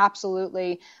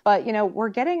 absolutely. But,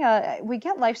 we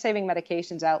get life-saving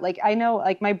medications out. Like, I know,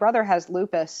 like, my brother has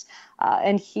lupus,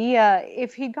 and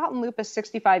if he'd gotten lupus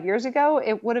 65 years ago,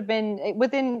 it would have been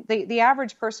within the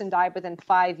average person died within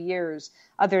 5 years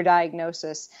of their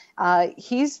diagnosis.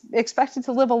 He's expected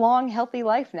to live a long, healthy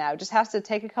life now, just has to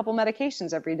take a couple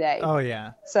medications every day. Oh,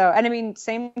 yeah. So, and I mean,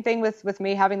 same thing with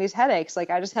me having these headaches. Like,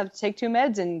 I just have to take 2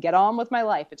 meds and get on with my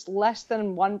life. It's less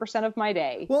than 1% of my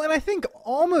day. Well, and I think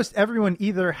almost everyone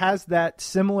either has that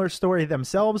similar story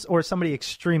themselves or somebody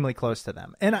extremely close to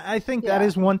them. And I think that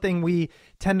is one thing we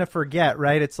tend to forget,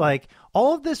 right? It's like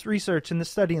all of this research and the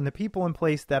study and the people in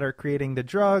place that are creating the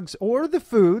drugs or the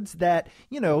foods that,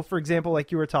 for example,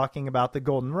 like you were talking about the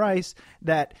golden rice,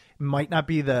 that might not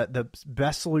be the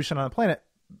best solution on the planet,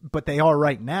 but they are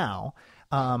right now.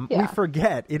 We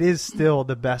forget it is still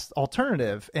the best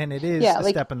alternative, and it is a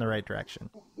step in the right direction.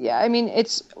 Yeah, I mean,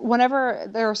 it's whenever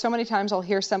there are so many times I'll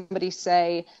hear somebody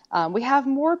say, we have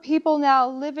more people now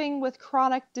living with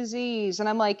chronic disease. And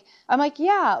I'm like,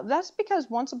 yeah, that's because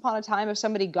once upon a time, if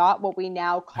somebody got what we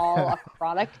now call a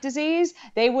chronic disease,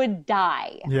 they would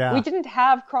die. Yeah. We didn't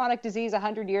have chronic disease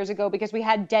 100 years ago because we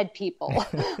had dead people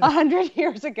 100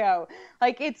 years ago.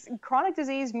 Like, chronic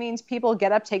disease means people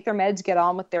get up, take their meds, get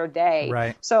on with their day.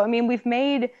 Right. So, I mean,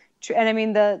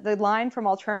 the line from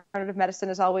alternative medicine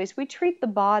is always, we treat the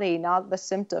body, not the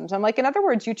symptoms. I'm like, in other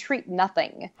words, you treat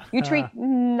nothing. You treat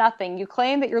nothing. You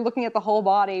claim that you're looking at the whole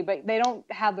body, but they don't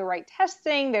have the right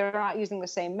testing. They're not using the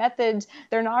same methods.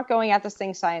 They're not going at this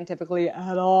thing scientifically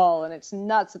at all. And it's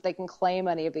nuts that they can claim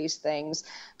any of these things.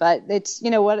 But it's,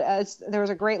 there was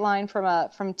a great line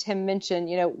from Tim Minchin,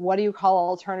 what do you call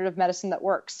alternative medicine that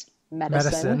works?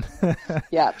 Medicine.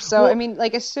 Yeah. So, well, I mean,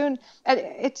 like,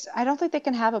 I don't think they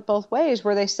can have it both ways,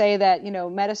 where they say that,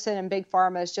 medicine and big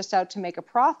pharma is just out to make a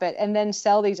profit and then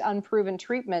sell these unproven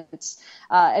treatments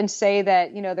and say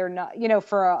that, they're not,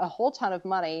 for a whole ton of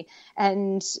money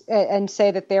and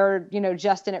say that they're,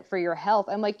 just in it for your health.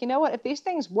 I'm like, you know what? If these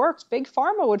things worked, big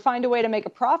pharma would find a way to make a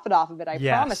profit off of it. I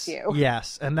promise you.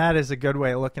 Yes. And that is a good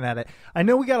way of looking at it. I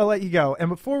know we got to let you go. And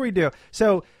before we do,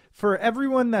 so for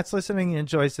everyone that's listening and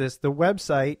enjoys this, the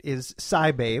website is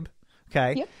SciBabe.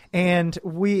 Okay. Yep. And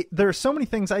there's so many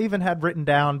things I even had written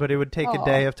down, but it would take a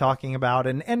day of talking about,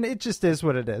 and it just is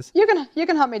what it is. You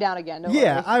can hunt me down again. Don't worry.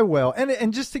 I will.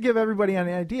 And just to give everybody an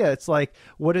idea, it's like,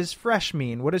 what does fresh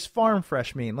mean? What does farm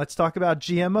fresh mean? Let's talk about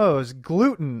GMOs,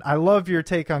 gluten. I love your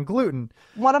take on gluten.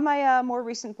 One of my more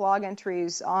recent blog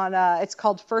entries on it's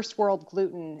called First World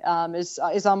Gluten is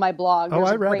on my blog. There's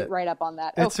I read a great it. write-up on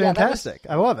that. It's fantastic.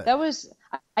 I love it.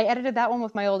 I edited that one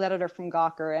with my old editor from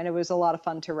Gawker, and it was a lot of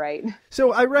fun to write.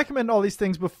 So I recommend all these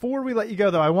things. Before we let you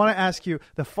go, though, I want to ask you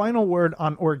the final word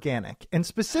on organic, and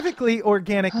specifically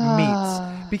organic meats,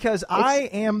 because I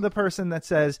am the person that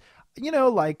says,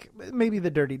 like maybe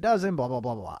the Dirty Dozen, blah, blah,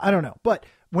 blah, blah. I don't know. But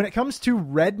when it comes to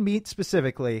red meat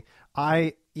specifically,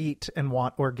 I eat and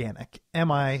want organic.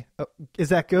 Is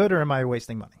that good, or am I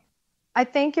wasting money? I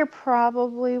think you're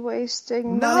probably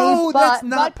wasting money. No, that's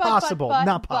not possible.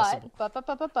 Not possible.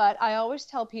 But I always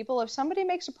tell people, if somebody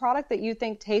makes a product that you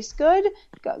think tastes good,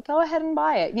 go ahead and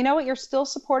buy it. You know what? You're still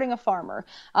supporting a farmer.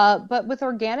 But with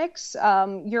organics,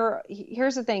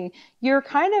 here's the thing. You're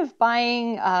kind of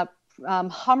buying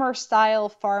Hummer-style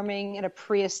farming in a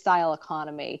Prius-style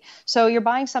economy. So you're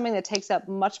buying something that takes up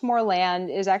much more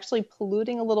land, is actually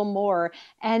polluting a little more,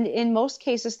 and in most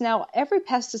cases now, every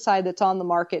pesticide that's on the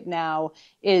market now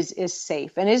is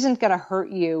safe and isn't going to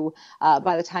hurt you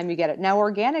by the time you get it. Now,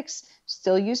 organics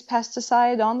still use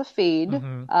pesticide on the feed,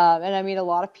 and I mean, a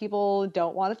lot of people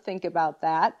don't want to think about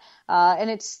that, and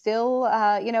it's still,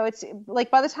 it's like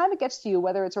by the time it gets to you,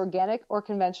 whether it's organic or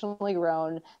conventionally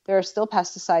grown, there are still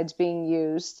pesticides being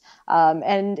used,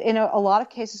 and in a lot of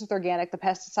cases with organic, the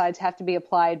pesticides have to be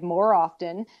applied more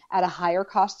often at a higher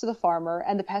cost to the farmer,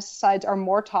 and the pesticides are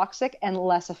more toxic and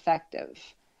less effective.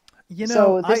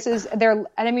 So this is there, and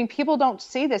I mean, people don't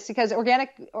see this because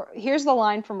here's the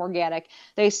line from organic.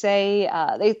 They say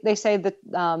they say that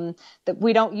that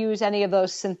we don't use any of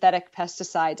those synthetic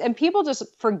pesticides, and people just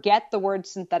forget the word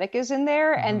synthetic is in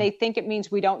there, and they think it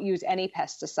means we don't use any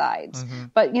pesticides.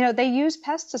 But they use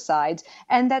pesticides,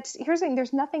 and here's the thing: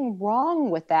 there's nothing wrong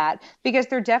with that because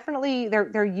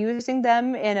they're using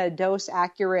them in a dose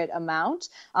accurate amount.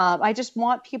 I just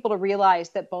want people to realize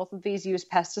that both of these use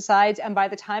pesticides, and by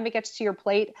the time it gets to your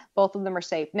plate, both of them are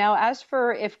safe. Now, as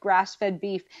for if grass-fed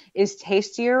beef is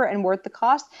tastier and worth the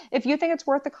cost, if you think it's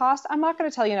worth the cost, I'm not going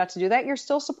to tell you not to do that. You're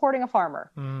still supporting a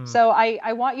farmer. So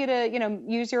I want you to,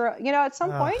 use your, at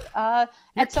some point,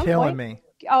 killing me.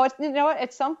 Oh, you know what?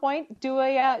 At some point, do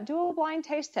a blind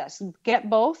taste test. Get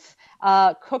both,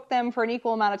 cook them for an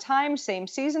equal amount of time, same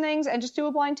seasonings, and just do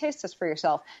a blind taste test for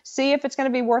yourself. See if it's going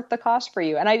to be worth the cost for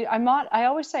you. And I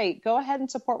always say, go ahead and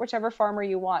support whichever farmer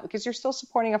you want because you're still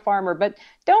supporting a farmer, but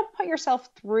don't put yourself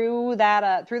through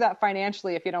that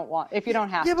financially if you don't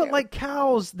have to. Yeah, but like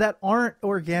cows that aren't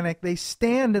organic, they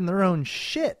stand in their own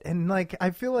shit, and like I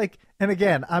feel like, and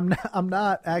again, I'm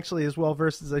not actually as well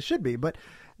versed as I should be, but.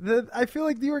 I feel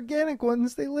like the organic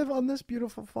ones, they live on this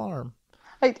beautiful farm.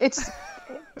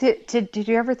 Did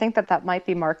you ever think that might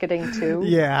be marketing too?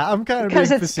 Yeah, I'm kind of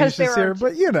being facetious here,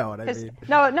 but you know what I mean.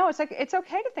 No, it's like it's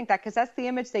okay to think that because that's the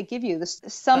image they give you.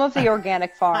 Some of the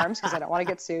organic farms, because I don't want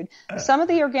to get sued, some of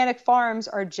the organic farms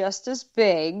are just as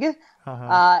big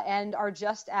and are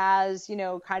just as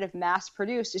kind of mass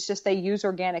produced. It's just they use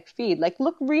organic feed. Like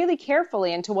look really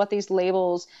carefully into what these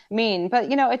labels mean. But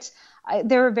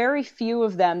there are very few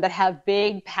of them that have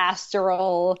big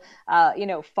pastoral,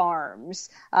 farms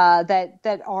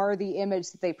that are the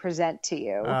image that they present to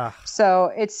you.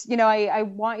 So it's I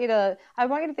want you to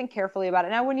think carefully about it.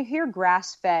 Now, when you hear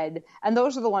grass fed, and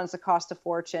those are the ones that cost a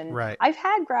fortune. Right. I've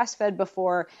had grass fed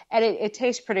before, and it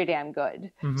tastes pretty damn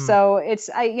good. So it's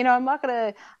I'm not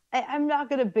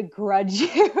gonna begrudge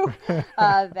you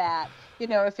that.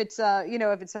 If it's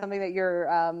something that you're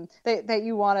that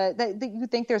you want to that you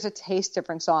think there's a taste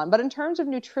difference on, but in terms of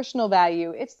nutritional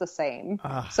value, it's the same.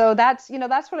 So that's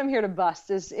what I'm here to bust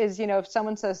is if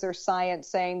someone says there's science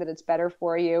saying that it's better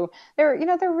for you, there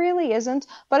really isn't.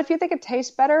 But if you think it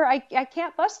tastes better, I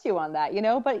can't bust you on that.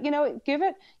 But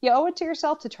you owe it to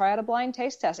yourself to try out a blind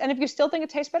taste test. And if you still think it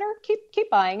tastes better, keep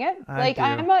buying it. I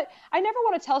never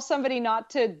want to tell somebody not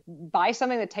to buy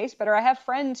something that tastes better. I have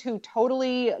friends who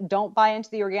totally don't buy into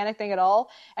the organic thing at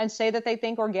all and say that they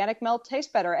think organic milk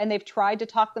tastes better, and they've tried to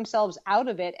talk themselves out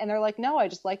of it, and they're like, no, I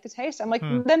just like the taste. I'm like,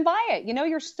 then buy it.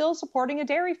 You're still supporting a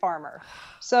dairy farmer.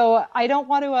 So I don't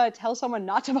want to tell someone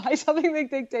not to buy something they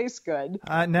think tastes good.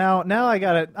 Now I'm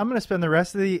going to spend the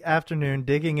rest of the afternoon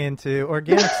digging into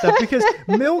organic stuff because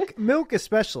milk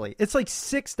especially, it's like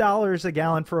 $6 a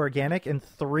gallon for organic and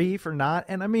 $3 for not,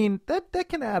 and I mean that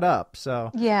can add up.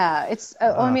 So yeah, it's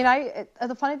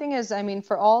the funny thing is,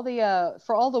 for all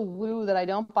the woo that I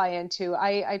don't buy into,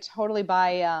 I totally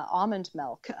buy almond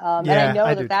milk. And I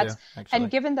know that's too, and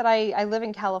given that I live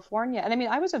in California, and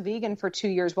I was a vegan for 2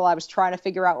 years while I was trying to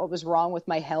figure out what was wrong with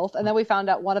my health, and then we found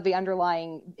out one of the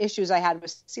underlying issues I had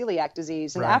was celiac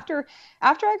disease. And after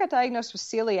I got diagnosed with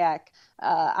celiac,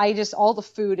 all the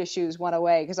food issues went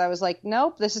away because I was like,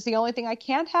 nope, this is the only thing I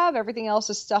can't have. Everything else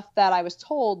is stuff that I was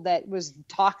told that was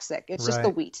toxic. It's just the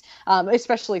wheat,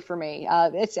 especially for me.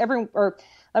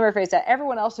 Let me rephrase that.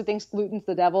 Everyone else who thinks gluten's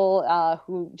the devil,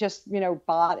 who just,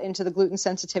 bought into the gluten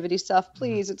sensitivity stuff,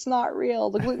 please, it's not real.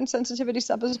 The gluten sensitivity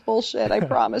stuff is bullshit, I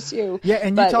promise you. Yeah,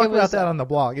 and you talked about that on the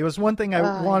blog. It was one thing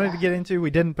I wanted to get into. We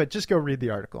didn't, but just go read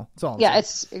the article. It's all I'm saying.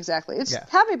 It's exactly.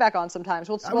 Have me back on sometimes.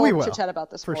 We'll chit-chat about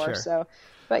this more. Sure. So.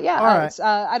 But yeah, right.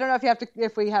 I don't know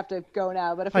if we have to go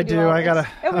now, but if we I do, I got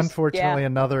unfortunately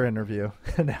another interview.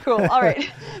 Cool. All right.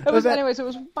 It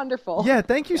was wonderful. Yeah.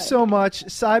 Thank you so much.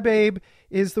 SciBabe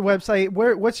is the website.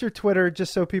 What's your Twitter,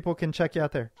 just so people can check you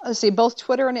out there? Let's see. Both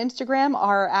Twitter and Instagram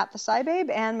are at the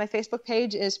SciBabe, and my Facebook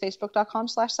page is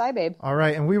facebook.com/SciBabe. All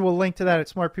right. And we will link to that at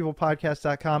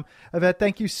smartpeoplepodcast.com. Yvette,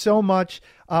 thank you so much.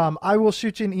 I will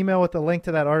shoot you an email with a link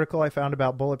to that article I found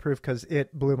about Bulletproof because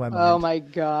it blew my mind. Oh my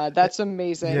God. That's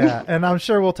amazing. Yeah. And I'm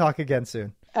sure we'll talk again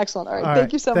soon. Excellent. All right.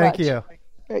 Thank you so much. Thank you.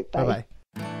 Great. Bye. Bye-bye.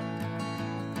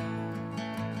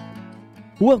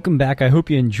 Welcome back. I hope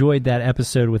you enjoyed that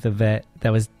episode with Yvette.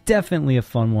 That was definitely a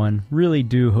fun one. Really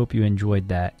do hope you enjoyed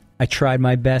that. I tried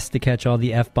my best to catch all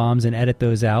the F-bombs and edit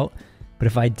those out, but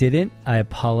if I didn't, I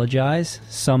apologize.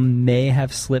 Some may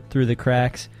have slipped through the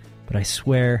cracks, but I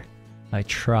swear I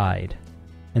tried.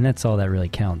 And that's all that really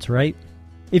counts, right?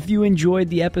 If you enjoyed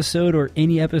the episode or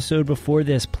any episode before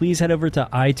this, please head over to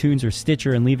iTunes or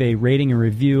Stitcher and leave a rating and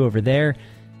review over there.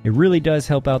 It really does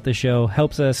help out the show,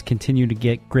 helps us continue to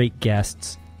get great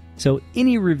guests. So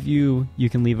any review you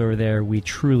can leave over there, we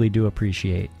truly do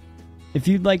appreciate. If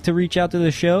you'd like to reach out to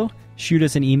the show, shoot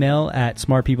us an email at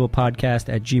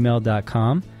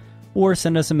smartpeoplepodcast@gmail.com or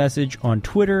send us a message on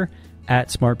Twitter at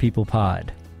smartpeoplepod.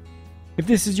 If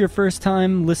this is your first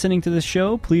time listening to the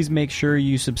show, please make sure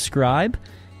you subscribe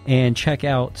and check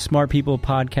out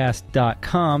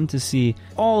smartpeoplepodcast.com to see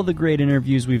all the great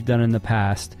interviews we've done in the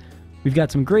past. We've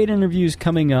got some great interviews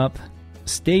coming up.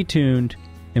 Stay tuned,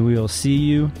 and we will see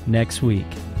you next week.